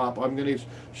over the top. I'm going to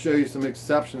show you some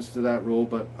exceptions to that rule,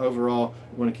 but overall,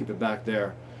 I want to keep it back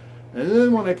there. And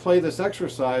then when I play this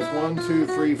exercise, 1, 2,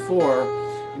 3,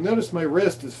 4, you notice my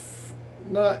wrist is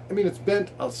not, I mean, it's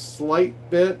bent a slight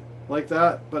bit like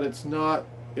that, but it's not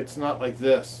like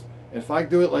this. If I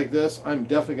do it like this, I'm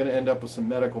definitely going to end up with some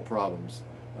medical problems.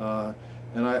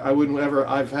 And I wouldn't ever,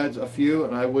 I've had a few,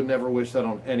 and I would never wish that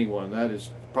on anyone. That is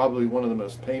probably one of the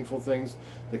most painful things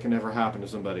that can ever happen to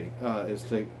somebody, is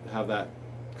to have that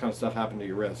kind of stuff happen to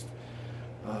your wrist.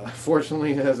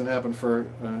 Fortunately, it hasn't happened for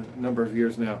a number of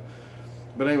years now.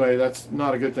 But anyway, that's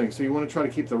not a good thing. So you want to try to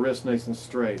keep the wrist nice and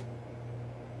straight.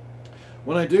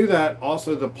 When I do that,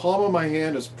 also the palm of my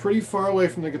hand is pretty far away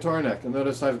from the guitar neck. And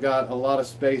notice I've got a lot of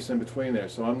space in between there.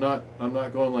 So I'm not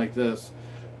going like this.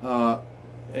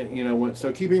 And, you know,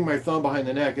 so keeping my thumb behind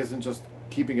the neck isn't just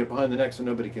keeping it behind the neck so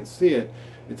nobody can see it.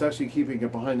 It's actually keeping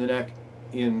it behind the neck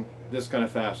in this kind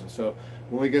of fashion. So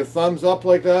when we go thumbs up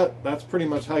like that, that's pretty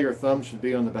much how your thumb should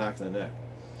be on the back of the neck.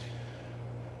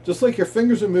 Just like your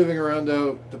fingers are moving around,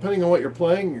 though, depending on what you're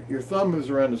playing, your thumb moves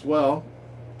around as well.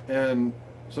 And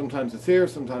sometimes it's here,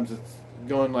 sometimes it's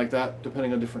going like that,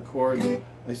 depending on different chords.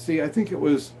 I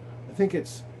think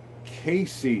it's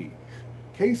Casey.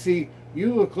 Casey,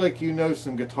 you look like you know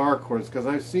some guitar chords, because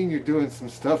I've seen you doing some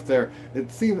stuff there.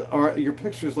 It seems, or your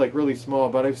picture's like really small,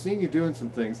 but I've seen you doing some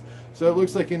things. So it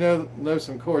looks like you know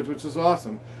some chords, which is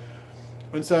awesome.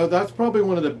 And so that's probably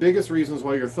one of the biggest reasons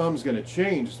why your thumb's going to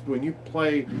change. When you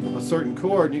play a certain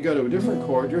chord and you go to a different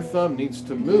chord, your thumb needs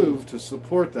to move to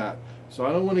support that. So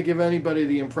I don't want to give anybody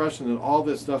the impression that all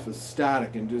this stuff is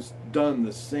static and just done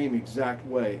the same exact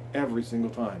way every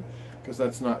single time, because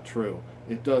that's not true.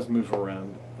 It does move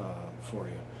around for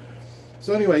you.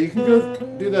 So anyway, you can go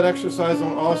do that exercise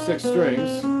on all 6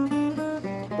 strings,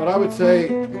 but I would say,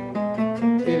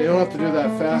 you don't have to do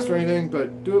that fast or anything,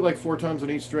 but do it like 4 times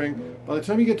on each string. By the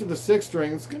time you get to the 6th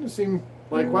string, it's going to seem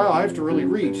like, wow, I have to really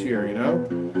reach here, you know?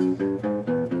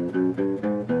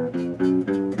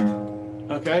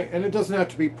 Okay, and it doesn't have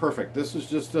to be perfect. This is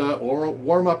just a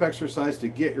warm-up exercise to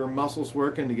get your muscles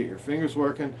working, to get your fingers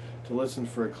working, to listen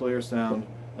for a clear sound,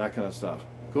 that kind of stuff.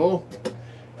 Cool?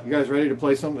 You guys ready to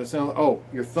play something that sounds, oh,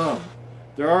 your thumb.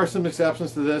 There are some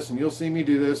exceptions to this, and you'll see me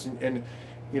do this, and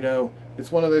you know,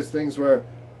 it's one of those things where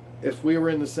if we were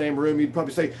in the same room, you'd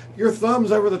probably say, your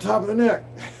thumb's over the top of the neck.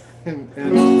 and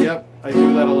yep, I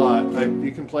do that a lot.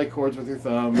 You can play chords with your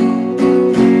thumb.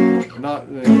 Not...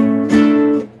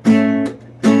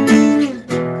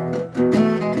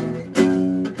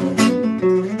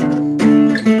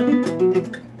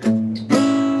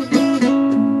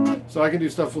 So I can do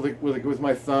stuff with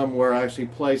my thumb where I actually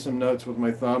play some notes with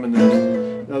my thumb, and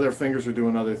then the other fingers are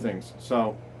doing other things.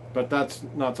 So, but that's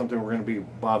not something we're going to be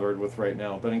bothered with right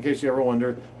now. But in case you ever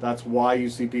wonder, that's why you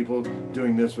see people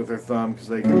doing this with their thumb, because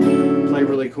they can play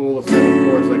really cool with certain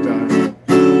chords like that.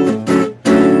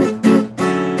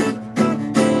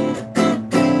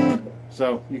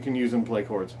 So you can use them to play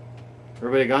chords.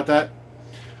 Everybody got that?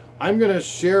 I'm going to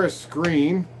share a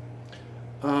screen.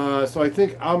 So I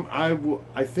think I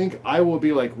will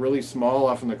be like really small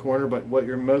off in the corner, but what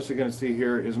you're mostly going to see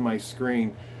here is my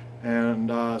screen.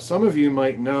 And some of you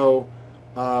might know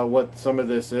what some of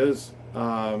this is.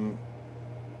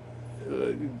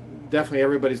 Definitely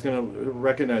everybody's going to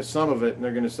recognize some of it, and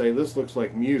they're going to say, this looks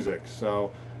like music.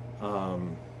 So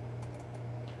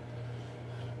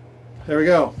there we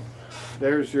go.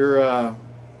 There's your,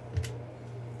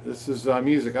 this is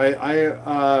music.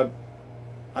 I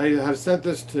have sent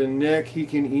this to Nick. He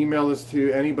can email this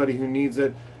to anybody who needs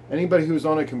it. Anybody who's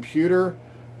on a computer,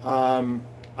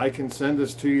 I can send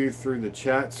this to you through the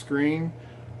chat screen.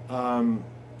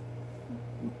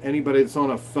 Anybody that's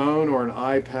on a phone or an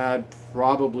iPad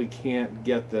probably can't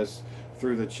get this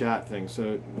through the chat thing.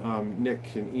 So Nick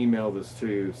can email this to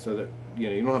you so that you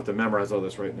don't have to memorize all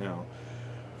this right now.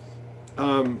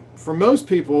 For most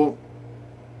people,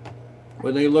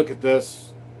 when they look at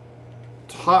this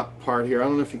top part here, I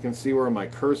don't know if you can see where my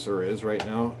cursor is right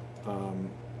now,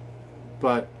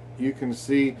 but you can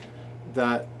see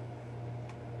that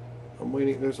I'm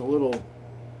waiting. There's a little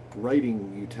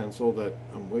writing utensil that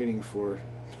I'm waiting for.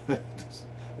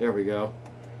 There we go.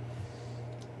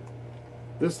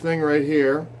 This thing right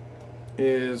here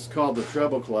is called the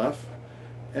treble clef,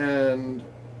 and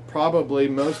probably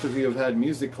most of you have had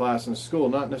music class in school,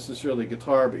 not necessarily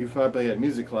guitar, but you've probably had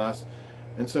music class.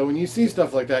 And so when you see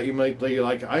stuff like that, you might be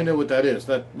like, I know what that is.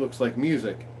 That looks like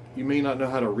music. You may not know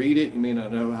how to read it. You may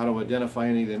not know how to identify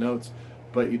any of the notes,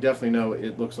 but you definitely know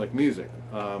it looks like music.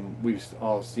 We've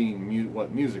all seen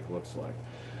what music looks like.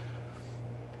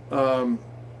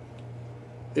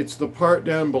 It's the part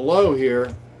down below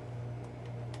here.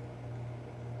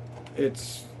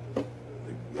 It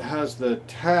has the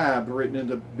tab written in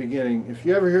the beginning. If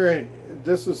you ever hear it,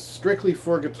 this is strictly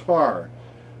for guitar.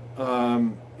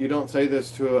 You don't say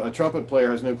this to a trumpet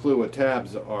player, has no clue what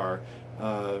tabs are.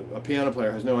 A piano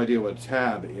player has no idea what a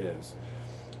tab is.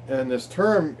 And this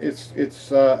term,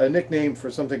 it's a nickname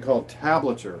for something called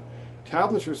tablature.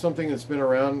 Tablature is something that's been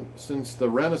around since the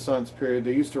Renaissance period.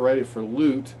 They used to write it for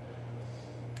lute.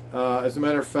 As a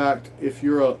matter of fact, if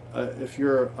you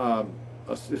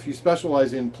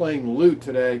specialize in playing lute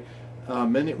today,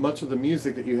 much of the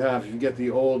music that you have, if you get the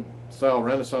old style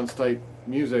Renaissance type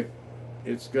music,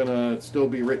 it's gonna still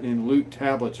be written in lute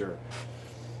tablature.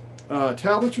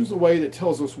 Tablature is a way that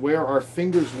tells us where our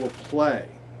fingers will play.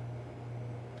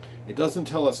 It doesn't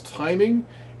tell us timing,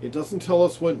 it doesn't tell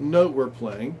us what note we're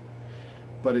playing,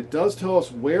 but it does tell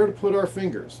us where to put our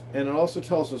fingers, and it also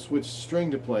tells us which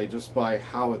string to play just by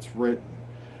how it's written.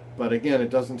 But again, it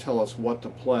doesn't tell us what to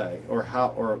play or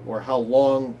how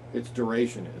long its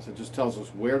duration is. It just tells us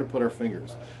where to put our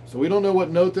fingers. So we don't know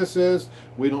what note this is.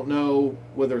 We don't know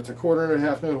whether it's a quarter note,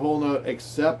 half note, whole note,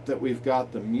 except that we've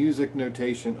got the music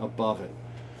notation above it.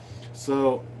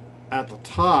 So at the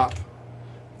top,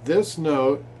 this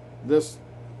note, this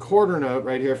quarter note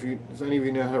right here, if any of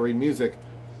you know how to read music,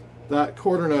 that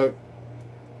quarter note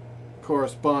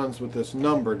corresponds with this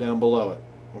number down below it.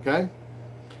 Okay?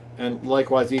 And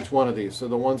likewise each one of these. So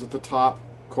the ones at the top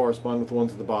correspond with the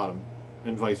ones at the bottom,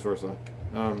 and vice versa.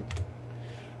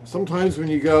 Sometimes when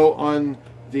you go on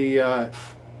the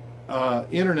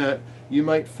internet, you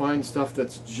might find stuff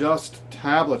that's just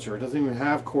tablature. It doesn't even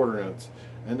have quarter notes.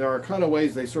 And there are kind of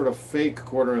ways they sort of fake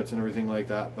quarter notes and everything like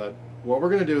that. But what we're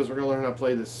going to do is we're going to learn how to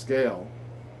play this scale.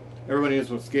 Everybody knows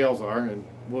what scales are, and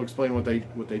we'll explain what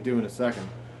they do in a second.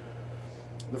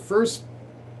 The first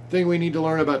thing we need to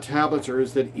learn about tablature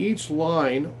is that each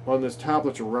line on this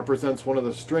tablature represents one of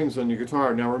the strings on your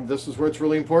guitar. Now this is where it's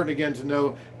really important again to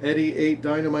know Eddie 8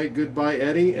 Dynamite Goodbye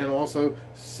Eddie, and also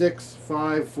 6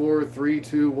 5 4 3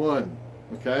 2 1.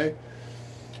 Okay?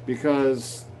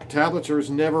 Because tablature is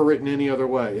never written any other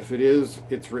way. If it is,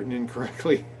 it's written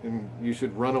incorrectly, and you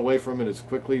should run away from it as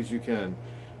quickly as you can.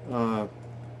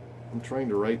 I'm trying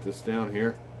to write this down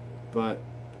here, but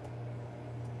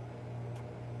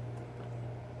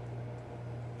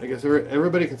I guess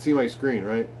everybody can see my screen,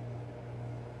 right?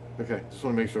 Okay, just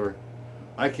want to make sure.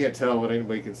 I can't tell what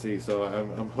anybody can see, so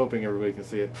I'm hoping everybody can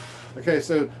see it. Okay,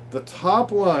 so the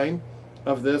top line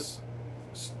of this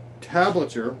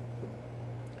tablature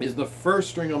is the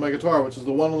first string on my guitar, which is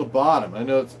the one on the bottom. I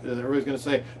know everybody's going to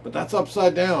say, but that's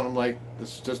upside down. I'm like,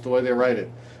 this is just the way they write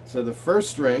it. So the first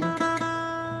string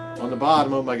on the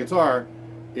bottom of my guitar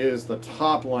is the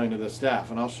top line of the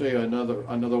staff, and I'll show you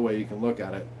another way you can look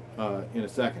at it in a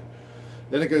second.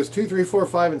 Then it goes 2, 3, 4,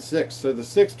 5, and 6. So the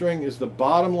sixth string is the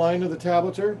bottom line of the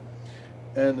tablature,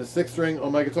 and the sixth string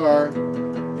on my guitar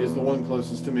is the one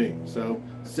closest to me. So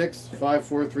 6, 5,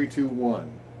 4, 3, 2,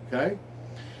 1. Okay?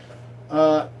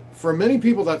 For many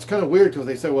people that's kind of weird because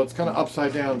they say, well, it's kind of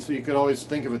upside down, so you could always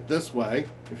think of it this way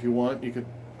if you want. You could,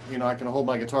 I can hold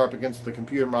my guitar up against the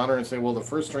computer monitor and say, well, the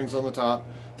first string's on the top,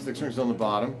 sixth string's on the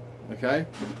bottom. Okay?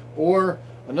 Or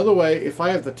another way, if I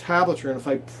have the tablature and if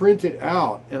I print it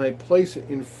out and I place it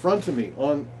in front of me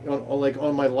on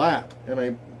my lap, and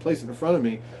I place it in front of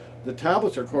me, the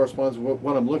tablature corresponds with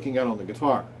what I'm looking at on the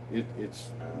guitar. It's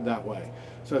that way.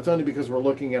 So it's only because we're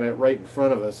looking at it right in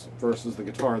front of us versus the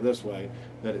guitar this way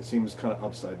that it seems kind of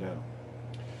upside down.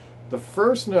 The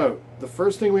first note, the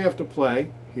first thing we have to play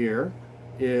here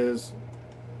is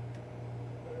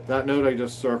that note I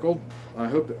just circled. I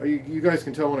hope you guys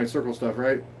can tell when I circle stuff,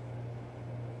 right?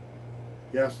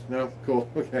 Yes? No? Cool.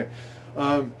 Okay.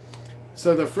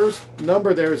 So the first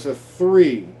number there is a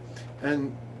 3,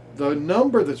 and the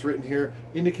number that's written here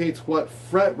indicates what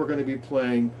fret we're going to be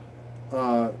playing,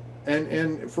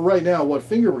 and for right now, what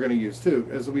finger we're going to use too.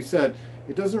 As we said,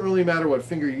 it doesn't really matter what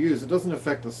finger you use. It doesn't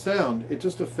affect the sound. It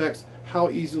just affects how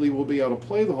easily we'll be able to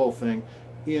play the whole thing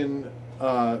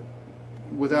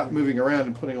without moving around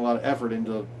and putting a lot of effort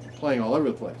into playing all over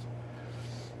the place.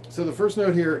 So the first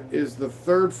note here is the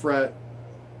 3rd fret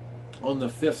on the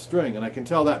 5th string, and I can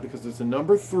tell that because it's a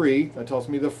number 3. That tells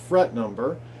me the fret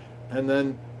number, and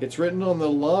then it's written on the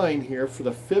line here for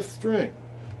the 5th string.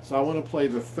 So I want to play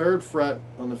the 3rd fret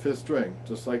on the 5th string,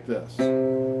 just like this.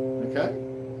 Okay?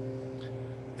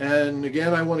 And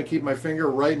again, I want to keep my finger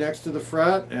right next to the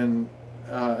fret and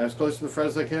as close to the fret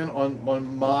as I can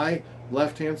on my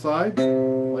left-hand side,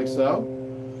 like so.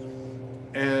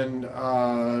 And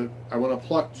I want to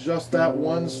pluck just that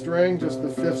one string, just the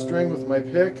 5th string with my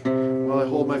pick while I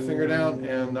hold my finger down,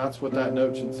 and that's what that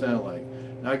note should sound like.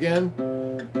 Now again,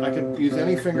 I can use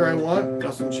any finger I want,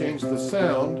 doesn't change the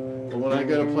sound, but when I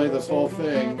go to play this whole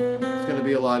thing, it's going to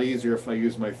be a lot easier if I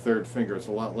use my 3rd finger. It's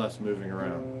a lot less moving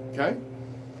around, okay?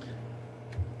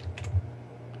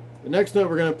 The next note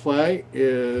we're going to play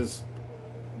is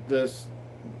this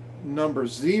number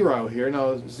 0 here.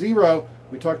 Now 0,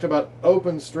 we talked about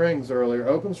open strings earlier.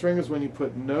 Open string is when you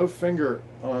put no finger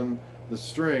on the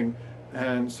string,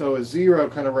 and so a 0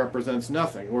 kind of represents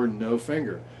nothing or no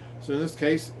finger. So in this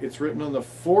case, it's written on the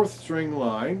 4th string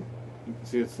line. You can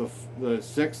see it's the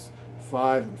 6,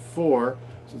 5, and 4.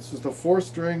 So this is the 4th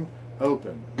string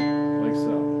open, like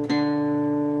so.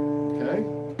 Okay?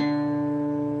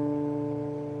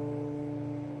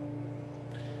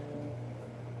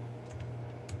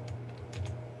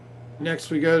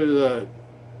 Next we go to the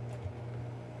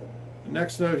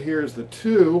next note here is the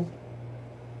 2.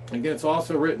 Again, it's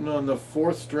also written on the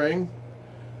 4th string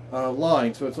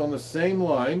line, so it's on the same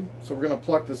line. So we're going to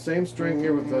pluck the same string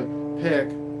here with the pick.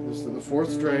 This is the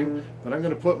 4th string, but I'm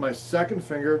going to put my 2nd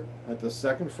finger at the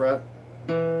 2nd fret,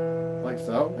 like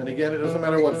so. And again, it doesn't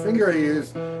matter what finger I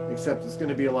use, except it's going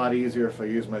to be a lot easier if I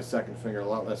use my 2nd finger, a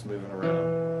lot less moving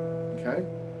around. Okay?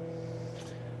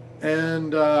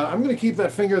 And I'm going to keep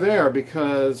that finger there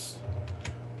because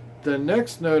the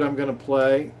next note I'm going to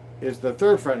play is the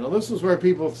 3rd fret. Now this is where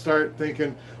people start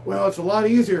thinking, well, it's a lot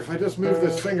easier if I just move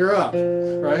this finger up,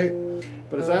 right?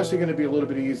 But it's actually going to be a little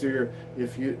bit easier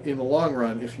if you, in the long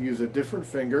run, if you use a different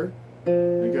finger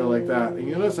and go like that. And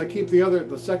you notice I keep the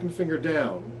 2nd finger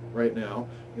down right now.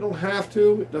 You don't have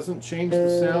to. It doesn't change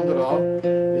the sound at all.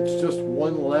 It's just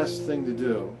one less thing to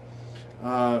do.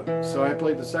 So I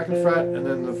played the 2nd fret and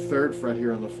then the 3rd fret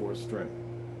here on the 4th string.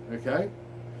 Okay?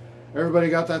 Everybody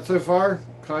got that so far?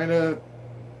 Kind of,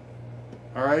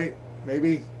 all right,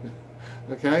 maybe?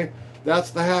 Okay?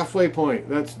 That's the halfway point.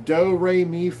 That's do, re,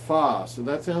 mi, fa. So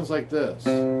that sounds like this.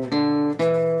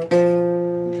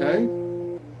 Okay?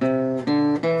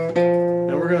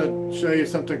 And we're going to show you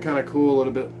something kind of cool a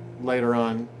little bit later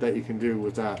on that you can do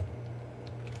with that.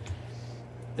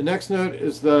 The next note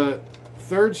is the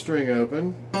 3rd string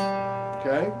open.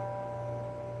 Okay?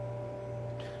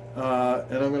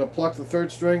 And I'm going to pluck the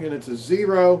 3rd string, and it's a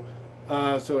 0.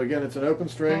 So again, it's an open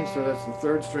string, so that's the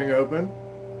 3rd string open.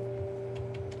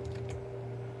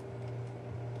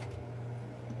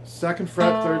 2nd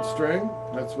fret, 3rd string.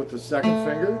 That's with the 2nd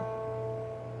finger.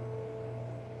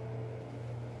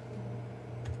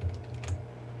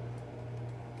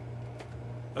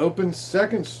 Open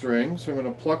 2nd string, so I'm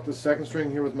going to pluck the 2nd string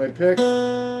here with my pick.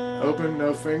 Open,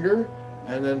 no finger.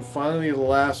 And then finally the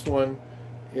last one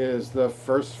is the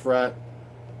 1st fret,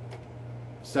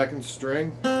 2nd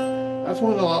string. That's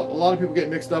one a lot of people get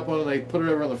mixed up on, and they put it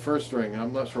over on the 1st string.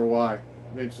 I'm not sure why.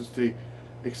 It's just the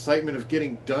excitement of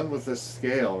getting done with this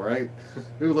scale, right?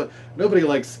 Nobody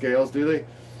likes scales, do they?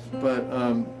 But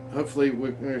hopefully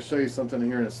we're going to show you something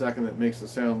here in a second that makes the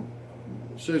sound,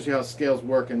 shows you how scales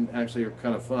work and actually are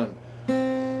kind of fun.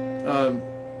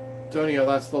 Tonio,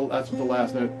 that's what the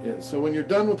last note is. So when you're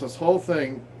done with this whole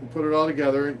thing, you put it all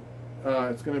together.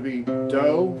 It's going to be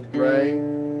do, re,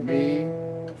 mi,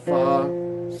 fa,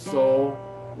 sol,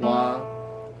 la,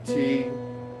 ti,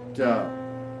 do.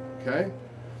 Okay?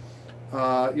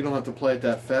 You don't have to play it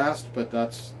that fast, but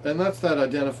that's that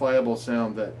identifiable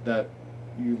sound that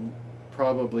you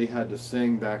probably had to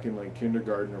sing back in like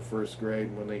kindergarten or 1st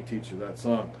grade when they teach you that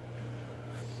song.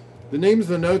 The names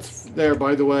of the notes there,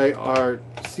 by the way, are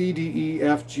C, D, E,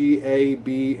 F, G, A,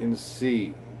 B, and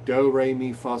C. Do, re,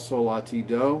 mi, fa, sol, la, ti,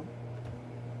 do.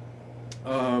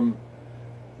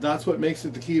 That's what makes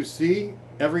it the key of C.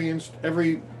 Every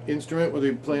instrument, whether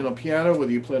you play it on piano,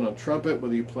 whether you play it on trumpet,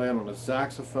 whether you play it on a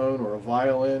saxophone or a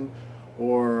violin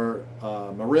or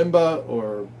marimba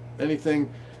or anything,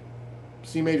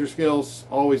 C major scales,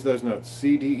 always those notes.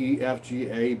 C, D, E, F, G,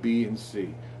 A, B, and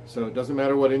C. So it doesn't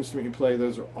matter what instrument you play,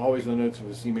 those are always the notes of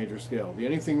a C major scale. The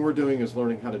only thing we're doing is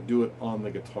learning how to do it on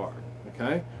the guitar.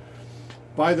 Okay?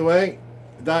 By the way,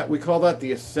 that we call that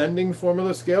the ascending form of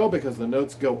the scale because the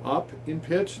notes go up in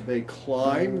pitch, they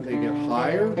climb, they get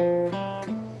higher.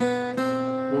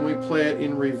 When we play it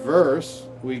in reverse,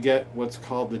 we get what's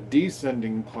called the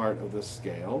descending part of the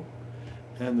scale.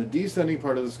 And the descending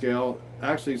part of the scale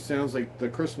actually sounds like the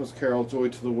Christmas carol, Joy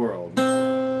to the World.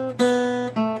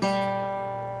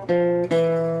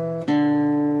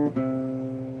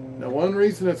 Now one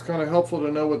reason it's kind of helpful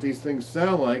to know what these things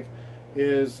sound like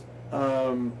is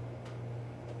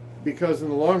because in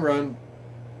the long run,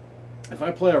 if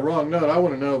I play a wrong note, I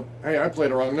want to know, hey, I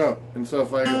played a wrong note. And so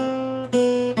if I can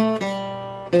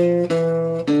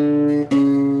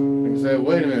say,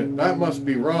 wait a minute, that must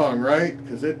be wrong, right?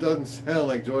 Because it doesn't sound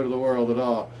like Joy to the World at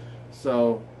all.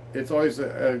 So it's always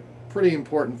a pretty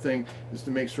important thing is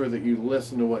to make sure that you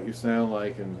listen to what you sound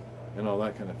like and all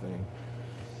that kind of thing.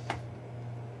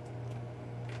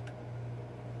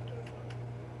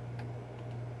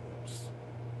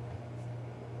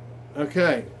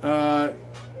 Okay,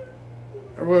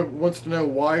 everyone wants to know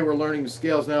why we're learning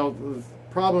scales. Now, the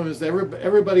problem is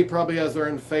everybody probably has their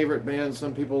own favorite bands.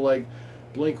 Some people like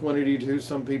Blink-182,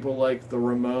 some people like the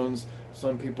Ramones,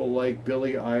 some people like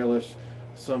Billie Eilish,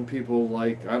 some people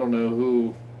like, I don't know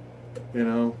who, you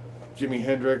know, Jimi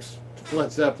Hendrix, Led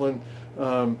Zeppelin,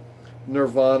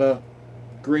 Nirvana,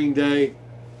 Green Day,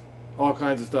 all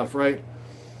kinds of stuff, right?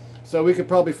 So we could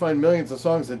probably find millions of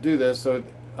songs that do this. So,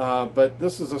 but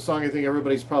this is a song I think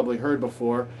everybody's probably heard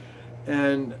before.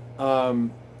 And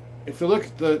if you look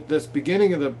at this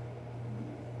beginning of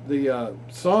the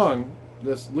song,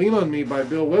 this "Lean on Me" by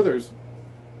Bill Withers,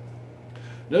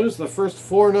 notice the first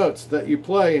four notes that you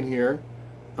play in here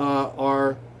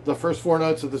are the first four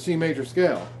notes of the C major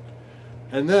scale.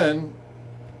 And then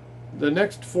the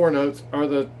next four notes are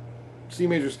the C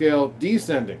major scale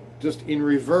descending, just in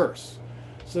reverse.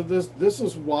 So this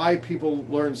is why people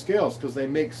learn scales, because they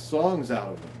make songs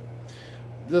out of them.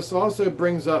 This also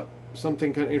brings up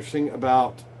something kind of interesting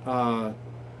about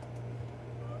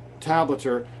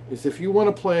tablature, is if you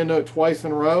want to play a note twice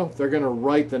in a row, they're going to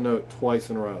write the note twice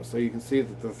in a row. So you can see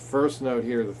that the first note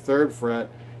here, the third fret,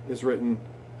 is written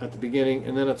at the beginning,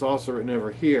 and then it's also written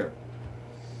over here.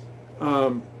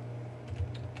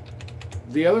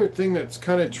 The other thing that's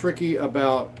kind of tricky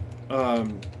about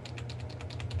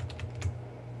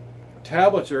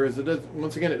tablature is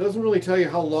once again, it doesn't really tell you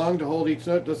how long to hold each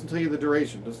note. It doesn't tell you the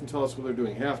duration. It doesn't tell us whether they're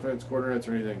doing half notes, quarter notes,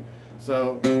 or anything.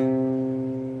 So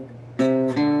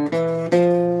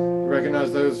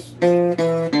recognize those.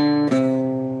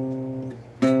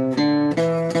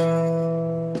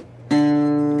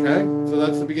 Okay, so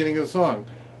that's the beginning of the song.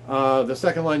 The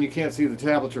second line, you can't see the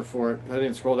tablature for it. I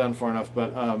didn't scroll down far enough,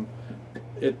 but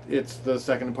it's the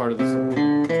second part of the song.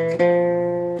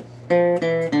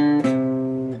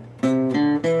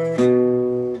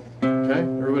 Okay,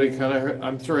 everybody kind of heard,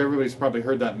 I'm sure everybody's probably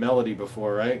heard that melody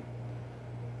before, right?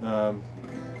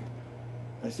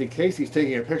 I see Casey's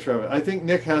taking a picture of it. I think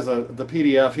Nick has the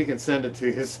PDF. He can send it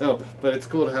to you. So, but it's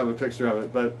cool to have a picture of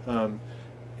it. But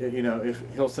you know, if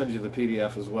he'll send you the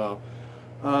PDF as well.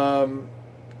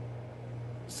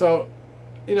 So,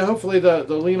 you know, hopefully the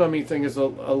Lean on Me thing is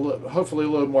hopefully a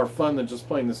little more fun than just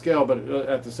playing the scale. But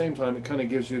at the same time, it kind of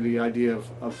gives you the idea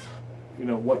of you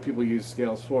know what people use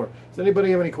scales for. Does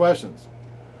anybody have any questions?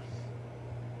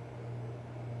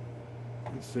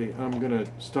 Let's see. I'm gonna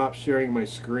stop sharing my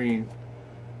screen.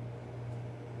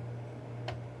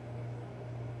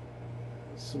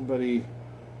 Somebody,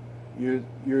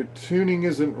 your tuning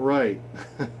isn't right.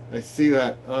 I see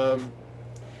that.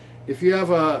 If you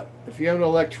have an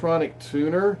electronic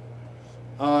tuner,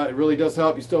 it really does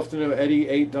help. You still have to know Eddie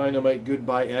 8 Dynamite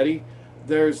Goodbye Eddie.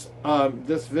 There's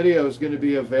this video is going to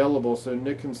be available, so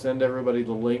Nick can send everybody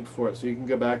the link for it, so you can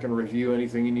go back and review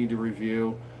anything you need to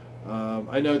review.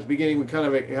 I know at the beginning we kind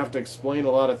of have to explain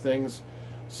a lot of things.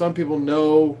 Some people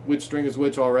know which string is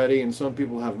which already, and some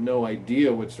people have no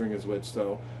idea which string is which,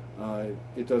 so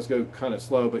it does go kind of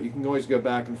slow, but you can always go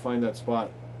back and find that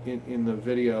spot in the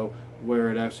video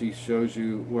where it actually shows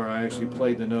you where I actually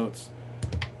played the notes.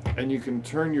 And you can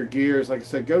turn your gears, like I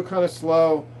said, go kind of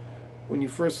slow. When you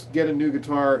first get a new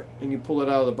guitar and you pull it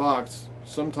out of the box,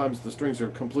 sometimes the strings are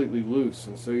completely loose,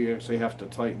 and so you actually have to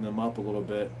tighten them up a little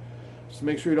bit. Just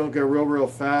make sure you don't go real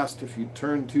fast. If you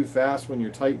turn too fast when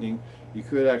you're tightening, you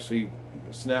could actually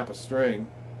snap a string.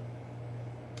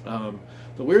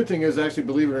 The weird thing is, actually,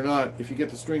 believe it or not, if you get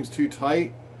the strings too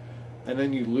tight and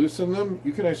then you loosen them,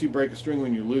 you can actually break a string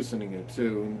when you're loosening it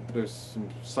too. And there's some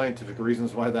scientific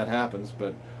reasons why that happens,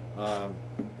 but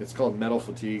it's called metal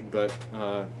fatigue. But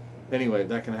anyway,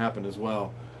 that can happen as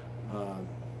well.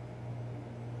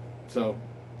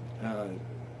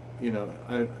 You know,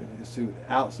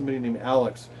 somebody named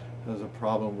Alex has a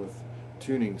problem with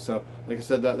tuning. So, like I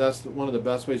said, that's one of the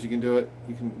best ways you can do it.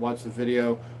 You can watch the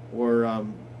video, or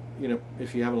you know,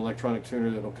 if you have an electronic tuner,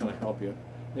 that'll kind of help you.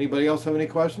 Anybody else have any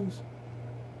questions?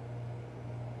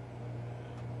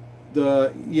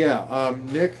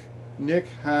 Nick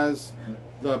has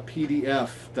the PDF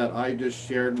that I just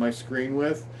shared my screen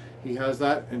with, he has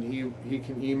that, and he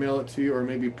can email it to you, or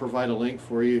maybe provide a link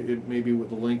for you. It maybe with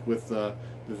the link with the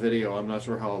video. I'm not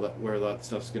sure where that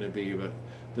stuff's going to be, but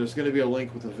there's going to be a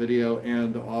link with the video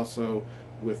and also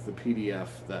with the PDF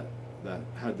that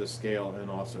had the scale, and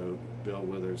also Bill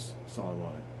Withers' song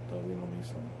line, the Lean On Me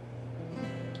song.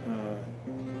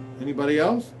 Anybody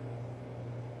else?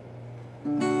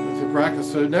 To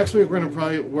practice. So next week we're going to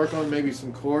probably work on maybe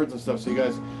some chords and stuff, so you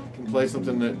guys can play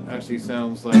something that actually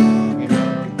sounds like, you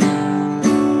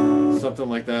know, something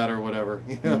like that or whatever,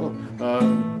 you know.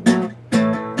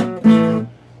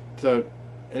 So,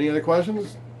 any other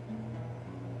questions?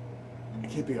 I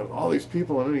can't think of all these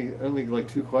people and only like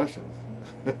 2 questions.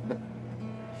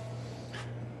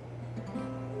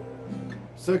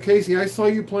 So Casey, I saw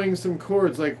you playing some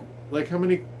chords. Like how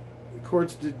many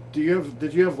chords did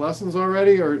you have lessons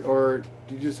already, or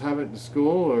do you just have it in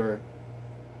school, or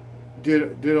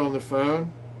did it on the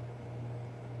phone?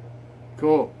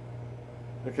 Cool.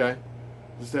 Okay.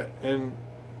 And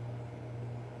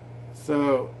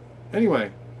so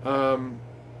anyway,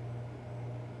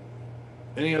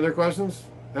 any other questions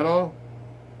at all?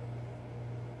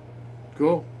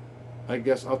 Cool. I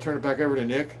guess I'll turn it back over to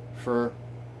Nick for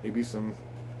maybe some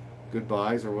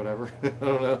goodbyes or whatever. I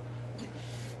don't know.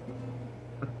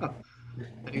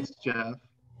 Thanks, Jeff.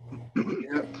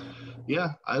 Yep.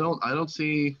 Yeah, I don't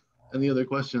see any other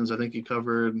questions. I think you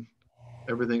covered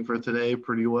everything for today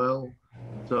pretty well.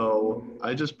 So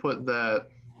I just put that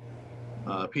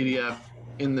PDF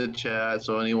in the chat,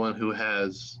 so anyone who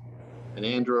has an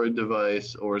Android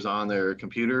device or is on their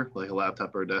computer, like a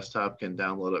laptop or a desktop, can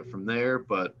download it from there.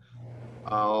 But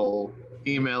I'll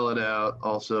email it out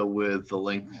also with the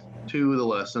link to the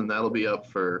lesson. That'll be up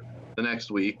for the next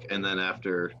week, and then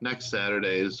after next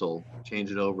Saturdays, we'll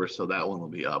change it over so that one will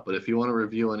be up. But if you want to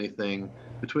review anything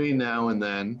between now and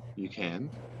then, you can.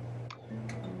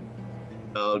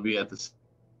 It'll be at the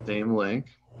same link,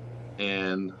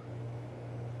 and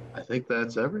I think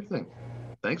that's everything.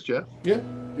 Thanks, Jeff. Yeah,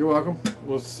 you're welcome.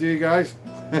 We'll see you guys.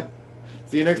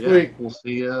 See you next week. We'll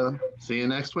see you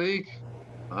next week.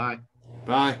 Bye.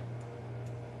 Bye.